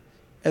honor.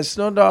 As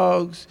Snow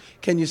Dogs,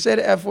 can you say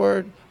the F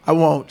word? I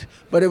won't,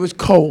 but it was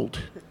cold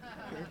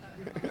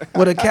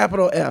with a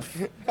capital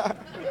F.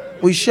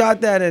 We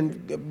shot that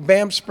in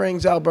Banff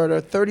Springs,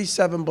 Alberta,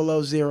 37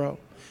 below zero,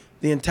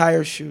 the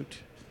entire shoot.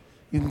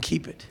 You can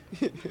keep it.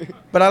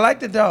 But I like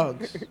the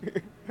dogs.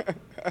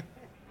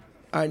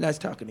 All right, nice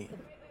talking to you.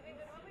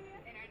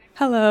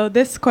 Hello,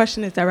 this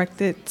question is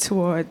directed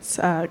towards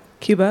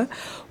Cuba.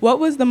 What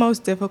was the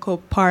most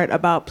difficult part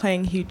about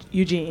playing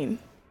Eugene?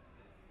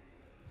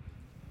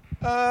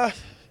 I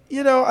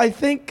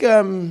think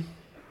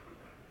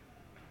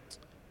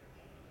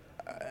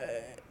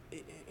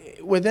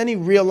with any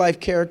real life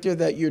character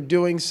that you're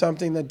doing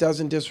something that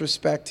doesn't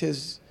disrespect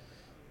his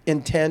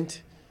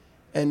intent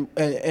and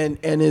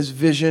his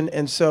vision.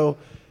 And so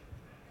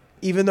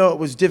even though it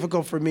was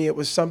difficult for me, it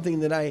was something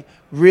that I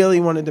really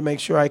wanted to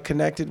make sure I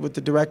connected with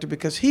the director,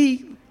 because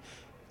he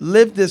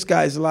lived this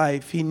guy's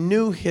life. He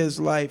knew his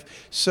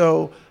life.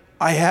 So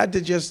I had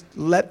to just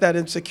let that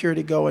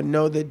insecurity go and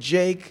know that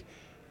Jake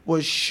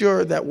was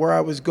sure that where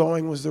I was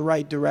going was the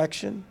right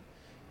direction.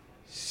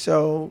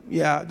 So,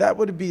 yeah, that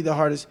would be the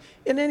hardest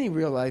in any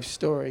real life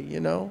story,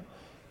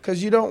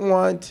 because you don't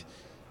want,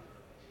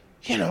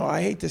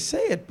 I hate to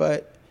say it,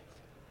 but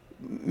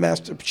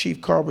Master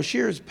Chief Carl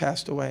Bashir has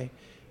passed away.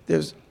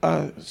 There's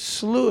a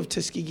slew of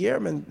Tuskegee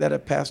Airmen that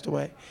have passed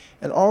away.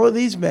 And all of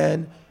these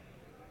men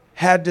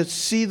had to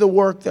see the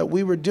work that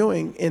we were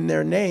doing in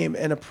their name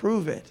and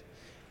approve it.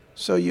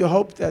 So you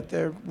hope that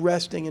they're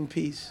resting in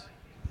peace.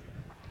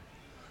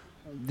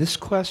 This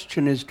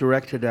question is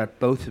directed at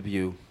both of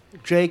you.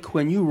 Jake,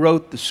 when you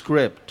wrote the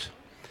script,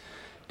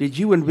 did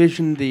you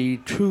envision the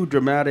true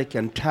dramatic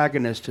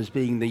antagonist as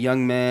being the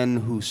young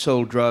man who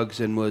sold drugs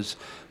and was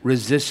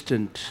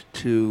resistant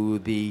to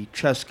the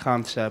chess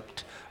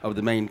concept of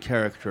the main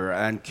character?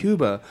 And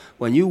Cuba,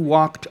 when you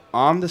walked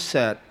on the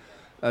set,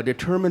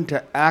 determined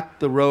to act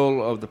the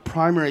role of the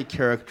primary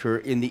character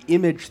in the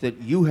image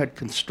that you had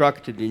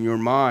constructed in your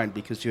mind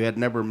because you had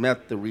never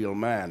met the real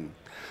man,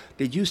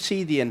 did you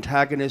see the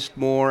antagonist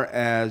more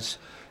as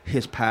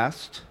his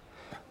past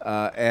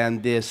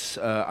and this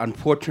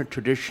unfortunate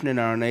tradition in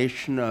our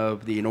nation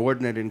of the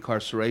inordinate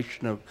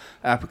incarceration of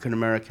African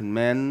American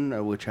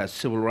men, which has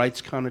civil rights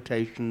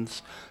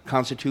connotations,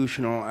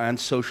 constitutional and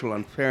social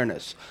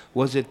unfairness?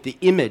 Was it the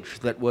image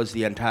that was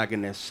the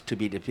antagonist to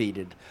be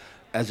defeated,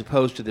 as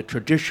opposed to the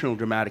traditional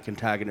dramatic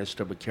antagonist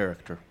of a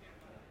character?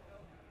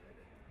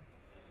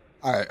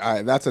 All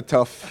right, that's a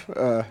tough...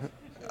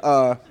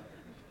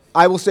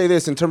 I will say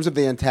this, in terms of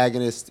the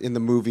antagonist in the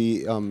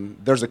movie,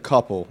 there's a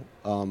couple.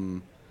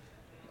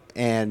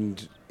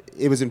 And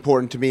it was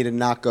important to me to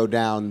not go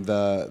down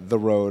the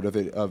road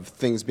of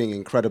things being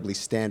incredibly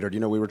standard.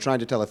 We were trying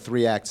to tell a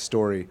 3-act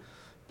story,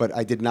 but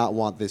I did not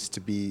want this to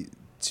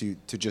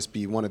just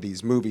be one of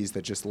these movies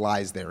that just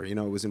lies there. It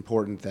was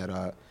important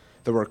that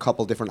there were a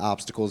couple different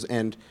obstacles.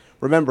 And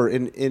remember,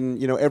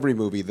 in every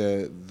movie,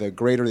 the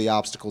greater the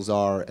obstacles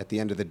are at the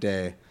end of the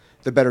day,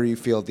 the better you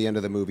feel at the end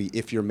of the movie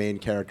if your main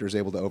character is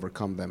able to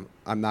overcome them.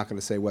 I'm not going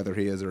to say whether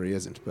he is or he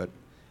isn't, but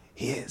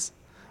he is.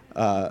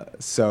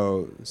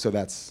 So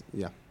that's,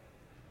 yeah.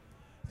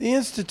 The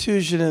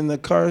institution and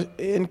the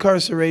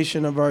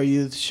incarceration of our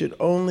youth should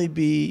only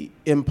be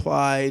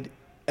implied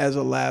as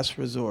a last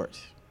resort.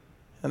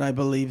 And I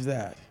believe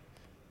that.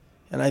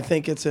 And I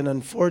think it's an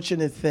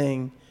unfortunate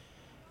thing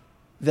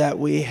that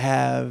we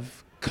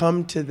have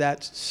come to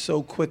that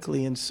so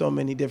quickly in so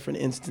many different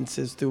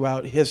instances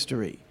throughout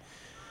history.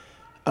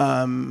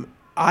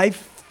 I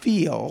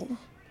feel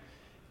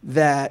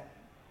that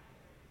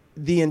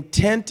the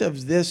intent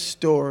of this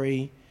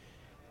story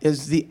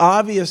is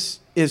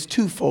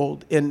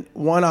twofold in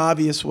one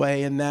obvious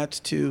way, and that's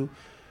to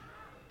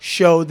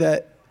show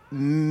that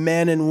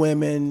men and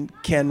women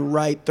can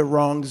right the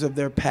wrongs of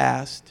their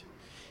past,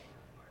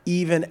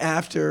 even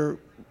after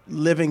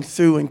living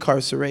through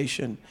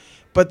incarceration.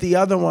 But the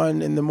other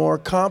one, and the more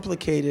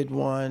complicated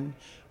one,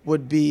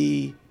 would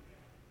be,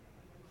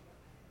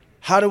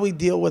 how do we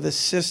deal with a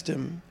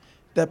system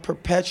that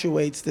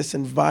perpetuates this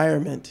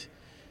environment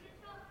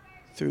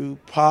through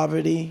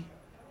poverty,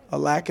 a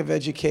lack of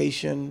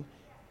education,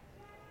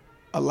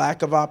 a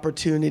lack of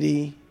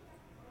opportunity,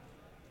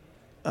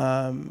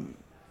 a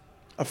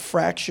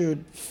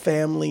fractured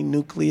family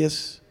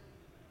nucleus?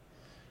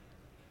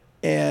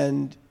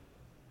 And,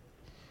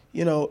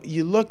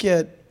 you look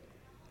at,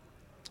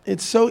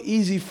 it's so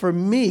easy for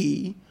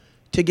me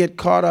to get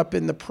caught up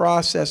in the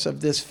process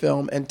of this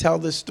film and tell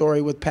this story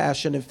with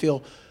passion and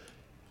feel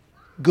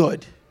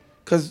good,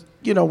 because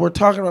we're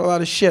talking about a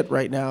lot of shit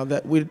right now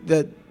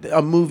that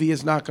a movie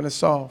is not going to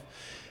solve.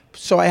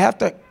 So I have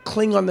to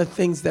cling on the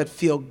things that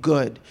feel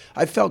good.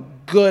 I felt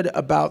good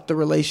about the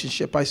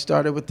relationship I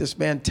started with this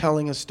man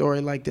telling a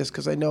story like this,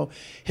 because I know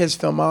his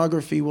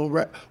filmography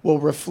will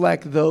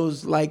reflect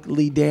those like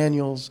Lee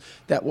Daniels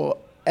that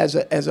will, as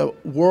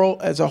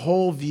a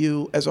whole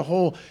view,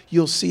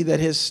 you'll see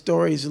that his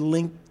stories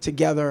link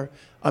together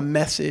a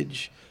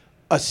message,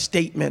 a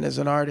statement as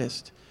an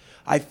artist.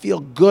 I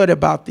feel good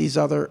about these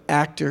other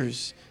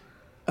actors,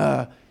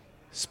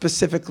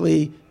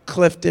 specifically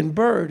Clifton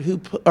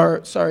Bird,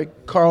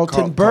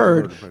 Carlton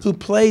Bird, who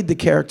played the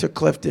character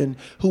Clifton,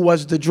 who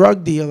was the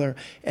drug dealer.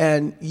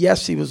 And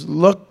yes, he was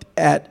looked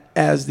at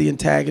as the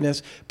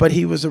antagonist, but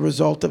he was a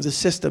result of the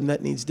system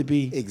that needs to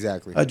be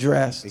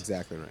addressed.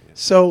 Exactly right. Yeah.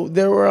 So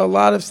there were a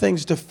lot of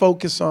things to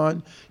focus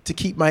on to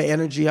keep my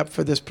energy up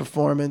for this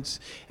performance,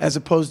 as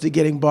opposed to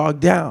getting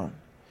bogged down.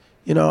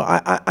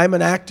 I'm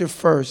an actor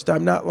first.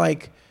 I'm not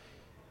like,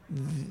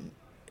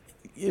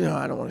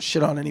 I don't want to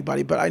shit on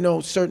anybody, but I know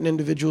certain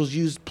individuals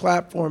use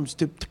platforms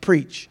to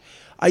preach.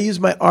 I use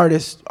my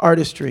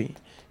artistry,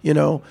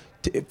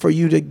 for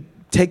you to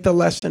take the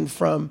lesson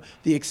from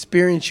the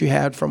experience you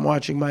had from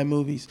watching my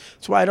movies.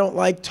 That's why I don't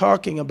like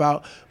talking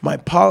about my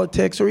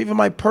politics or even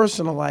my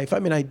personal life. I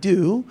mean, I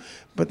do,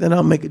 but then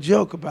I'll make a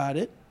joke about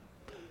it,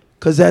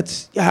 because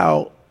that's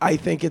how I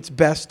think it's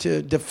best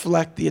to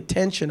deflect the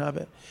attention of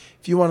it.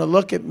 If you want to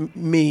look at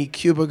me,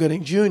 Cuba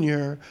Gooding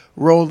Jr.,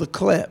 roll the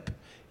clip.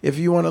 If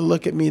you want to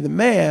look at me, the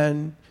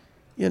man,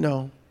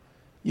 you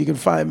can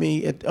find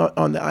me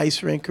on the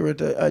ice rink or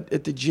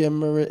at the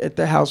gym or at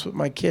the house with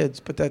my kids.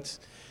 But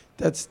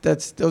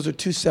those are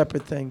two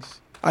separate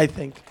things, I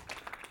think.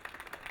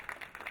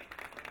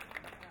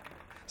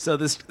 So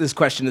this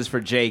question is for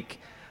Jake.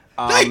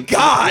 Thank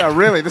God! Yeah,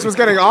 really, this was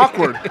getting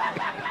awkward.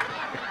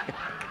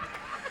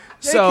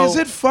 Jake, is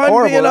it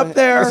fun being up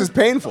there? This is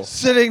painful.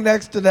 Sitting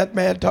next to that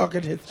man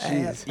talking his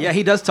ass. Yeah,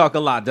 he does talk a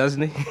lot,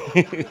 doesn't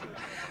he?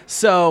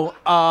 So,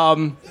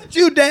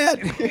 you,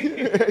 Dad.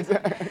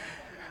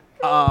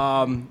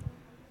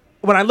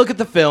 When I look at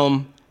the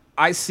film,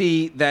 I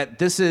see that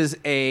this is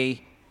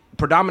a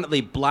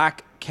predominantly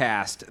black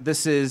cast.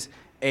 This is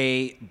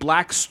a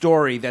black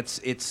story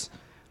it's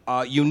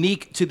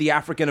unique to the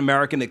African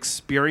American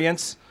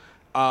experience.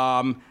 There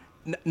are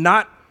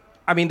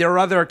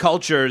other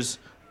cultures,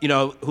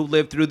 who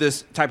live through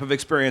this type of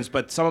experience,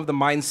 but some of the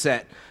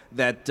mindset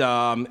that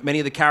many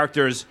of the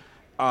characters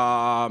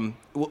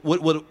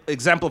would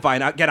exemplify.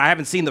 And again, I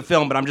haven't seen the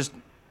film, but I'm just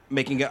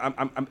making it.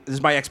 This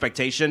is my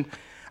expectation.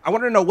 I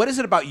want to know, what is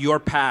it about your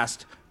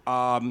past,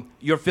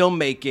 your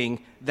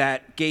filmmaking,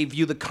 that gave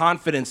you the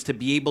confidence to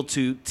be able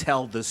to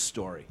tell this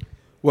story?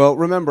 Well,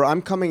 remember,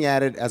 I'm coming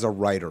at it as a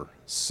writer.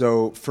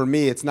 So for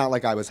me, it's not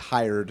like I was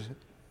hired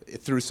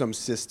through some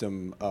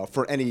system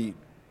for any,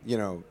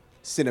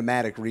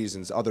 cinematic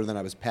reasons other than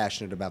I was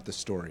passionate about the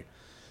story.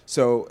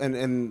 So,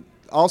 and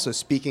also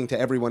speaking to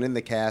everyone in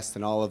the cast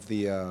and all of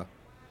the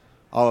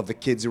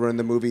kids who were in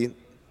the movie,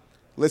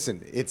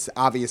 listen, it's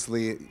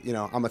obviously,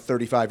 I'm a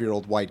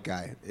 35-year-old white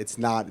guy.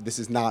 This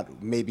is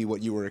not maybe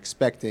what you were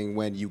expecting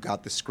when you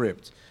got the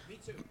script. Me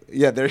too.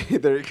 Yeah, there you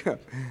go.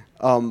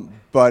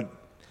 But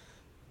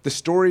the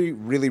story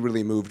really,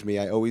 really moved me.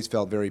 I always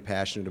felt very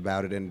passionate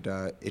about it, and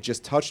it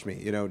just touched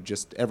me,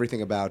 just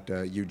everything about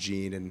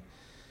Eugene, and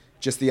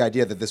just the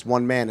idea that this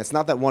one man, it's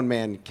not that one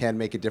man can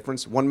make a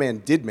difference. One man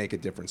did make a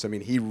difference. I mean,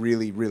 he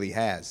really, really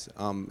has.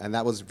 And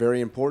that was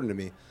very important to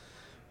me.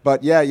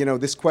 But yeah,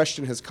 this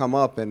question has come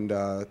up, and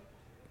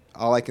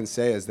all I can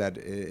say is that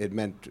it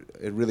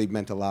really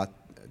meant a lot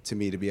to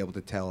me to be able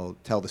to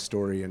tell the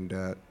story, and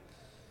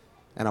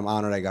I'm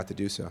honored I got to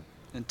do so.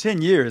 In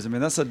 10 years,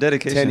 that's a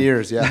dedication. 10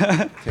 years,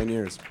 yeah. 10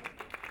 years.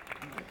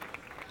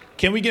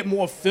 Can we get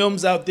more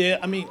films out there?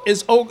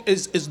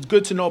 It's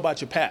good to know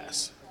about your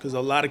past, because a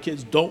lot of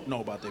kids don't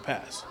know about their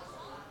past.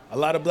 A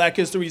lot of black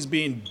history is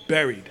being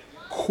buried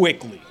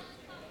quickly.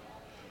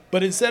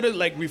 But instead of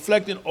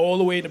reflecting all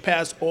the way in the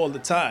past all the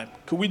time,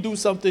 could we do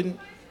something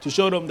to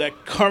show them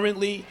that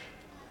currently,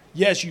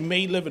 yes, you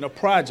may live in the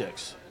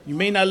projects, you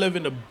may not live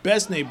in the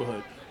best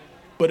neighborhood,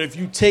 but if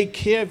you take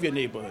care of your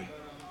neighborhood,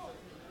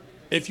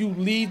 if you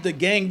leave the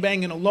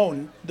gangbanging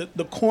alone,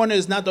 the corner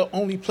is not the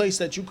only place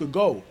that you could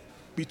go.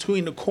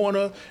 Between the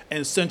corner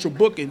and Central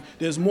Booking,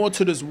 there's more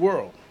to this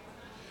world.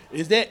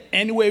 Is there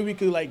any way we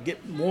could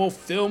get more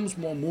films,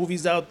 more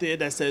movies out there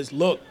that says,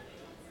 look,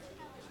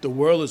 the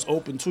world is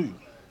open to you?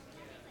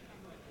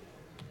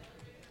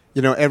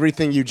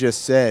 Everything you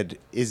just said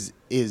is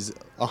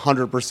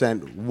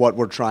 100% what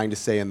we're trying to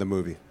say in the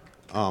movie.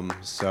 From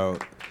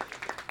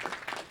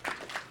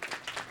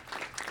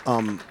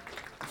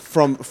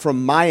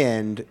my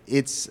end,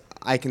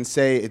 I can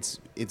say it's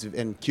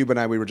and Cuba and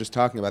I, we were just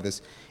talking about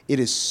this. It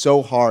is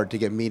so hard to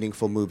get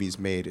meaningful movies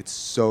made. It's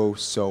so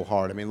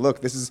hard.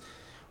 Look, this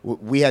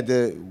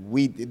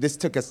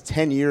took us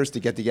 10 years to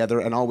get together,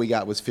 and all we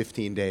got was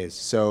 15 days.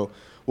 So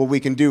what we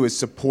can do is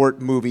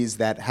support movies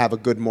that have a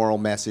good moral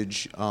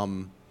message,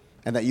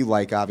 and that you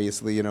like,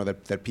 obviously,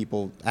 that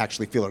people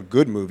actually feel are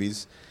good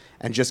movies,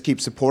 and just keep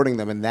supporting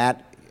them. And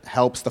that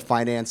helps the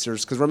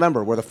financiers. Because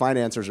remember, where the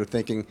financiers are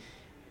thinking,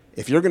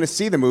 if you're going to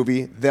see the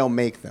movie, they'll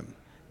make them.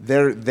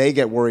 They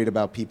get worried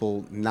about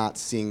people not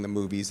seeing the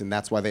movies, and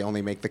that's why they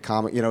only make the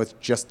comic. It's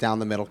just down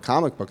the middle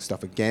comic book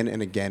stuff again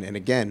and again and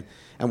again.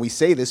 And we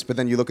say this, but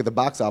then you look at the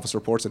box office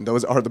reports, and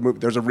those are the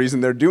movies. There's a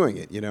reason they're doing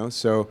it,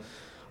 So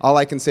all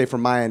I can say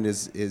from my end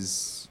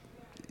is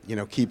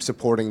keep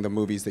supporting the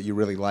movies that you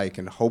really like,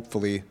 and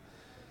hopefully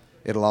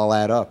it'll all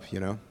add up,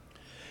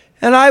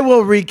 And I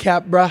will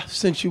recap, bruh,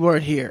 since you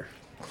weren't here.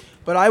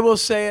 But I will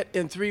say it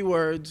in 3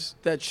 words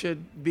that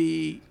should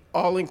be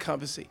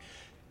all-encompassing.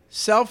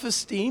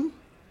 Self-esteem,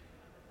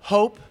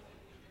 hope,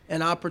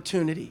 and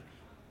opportunity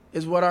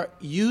is what our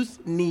youth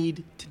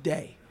need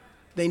today.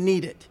 They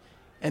need it.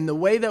 And the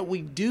way that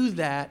we do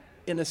that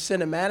in a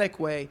cinematic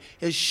way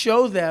is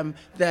show them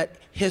that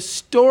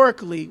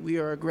historically we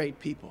are a great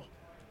people.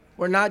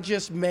 We're not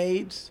just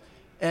maids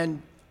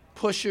and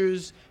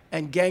pushers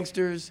and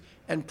gangsters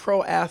and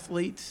pro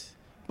athletes,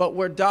 but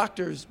we're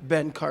doctors,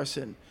 Ben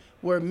Carson.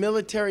 We're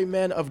military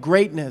men of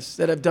greatness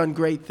that have done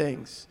great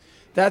things.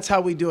 That's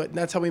how we do it, and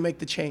that's how we make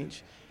the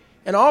change.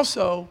 And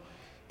also,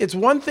 it's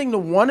one thing to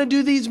want to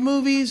do these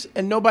movies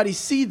and nobody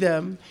see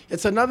them.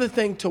 It's another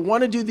thing to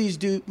want to do these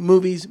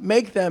movies,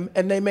 make them,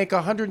 and they make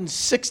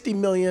 $160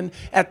 million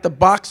at the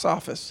box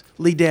office.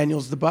 Lee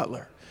Daniels, The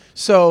Butler.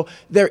 So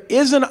there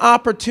is an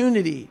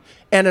opportunity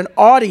and an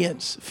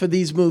audience for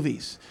these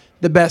movies.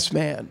 The Best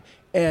Man,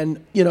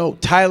 and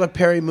Tyler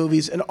Perry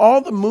movies, and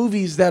all the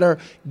movies that are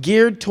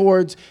geared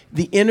towards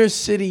the inner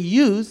city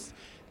youth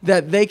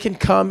that they can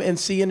come and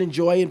see and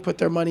enjoy and put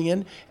their money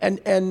in. And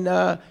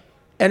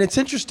it's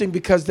interesting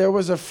because there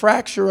was a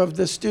fracture of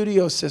the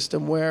studio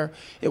system where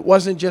it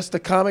wasn't just the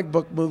comic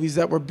book movies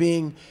that were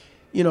being,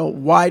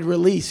 wide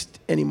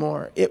released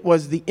anymore. It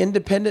was the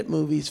independent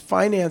movies,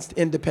 financed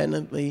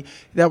independently,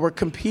 that were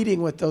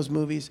competing with those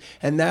movies.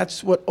 And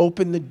that's what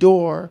opened the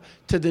door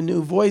to the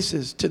new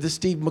voices, to the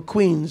Steve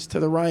McQueens, to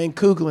the Ryan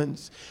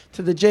Cooglins,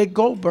 to the Jake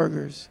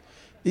Goldbergers.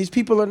 These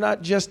people are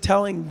not just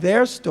telling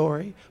their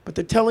story, but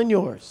they're telling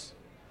yours.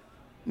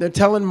 They're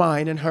telling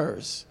mine and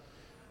hers.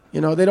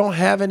 They don't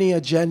have any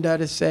agenda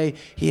to say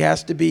he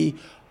has to be,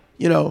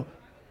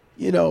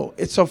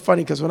 it's so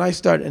funny because when I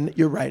started, and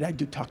you're right, I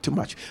do talk too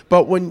much,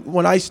 but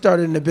when I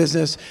started in the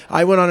business,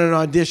 I went on an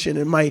audition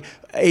and my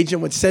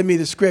agent would send me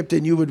the script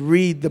and you would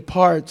read the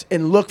parts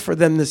and look for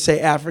them to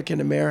say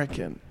African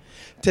American.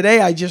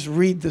 Today, I just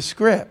read the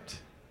script.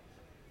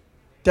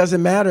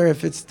 Doesn't matter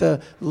if it's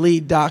the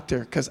lead doctor,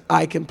 because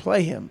I can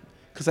play him,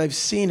 because I've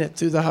seen it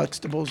through the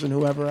Huxtables and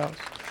whoever else.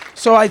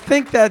 So I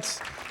think that's,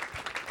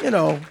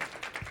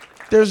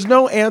 there's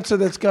no answer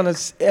that's going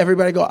to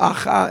everybody go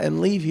aha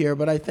and leave here,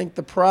 but I think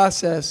the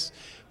process,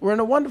 we're in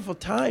a wonderful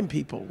time,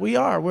 people.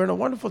 We're in a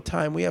wonderful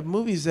time. We have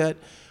movies that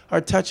are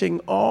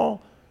touching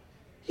all,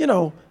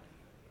 12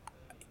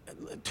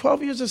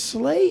 Years a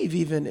Slave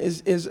even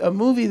is a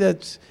movie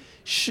that's,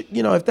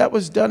 if that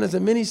was done as a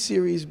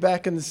miniseries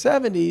back in the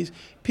 70s,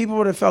 people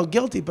would have felt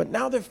guilty. But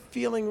now they're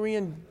feeling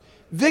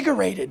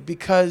reinvigorated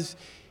because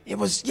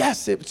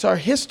it's our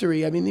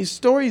history. I mean, these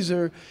stories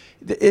are,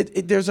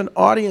 there's an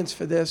audience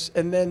for this,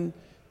 and then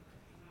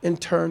in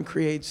turn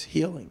creates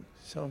healing.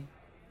 So,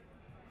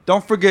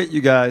 don't forget, you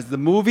guys, the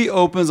movie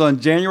opens on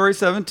January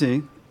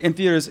 17th in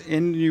theaters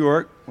in New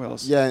York. What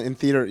else? Yeah, in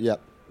theater, yeah.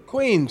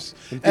 Queens.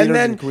 And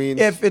then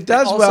if it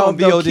does well,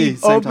 they'll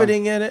keep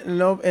opening in it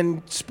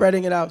and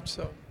spreading it out.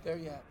 So there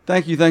you have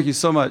it. Thank you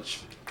so much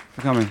for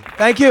coming.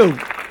 Thank you.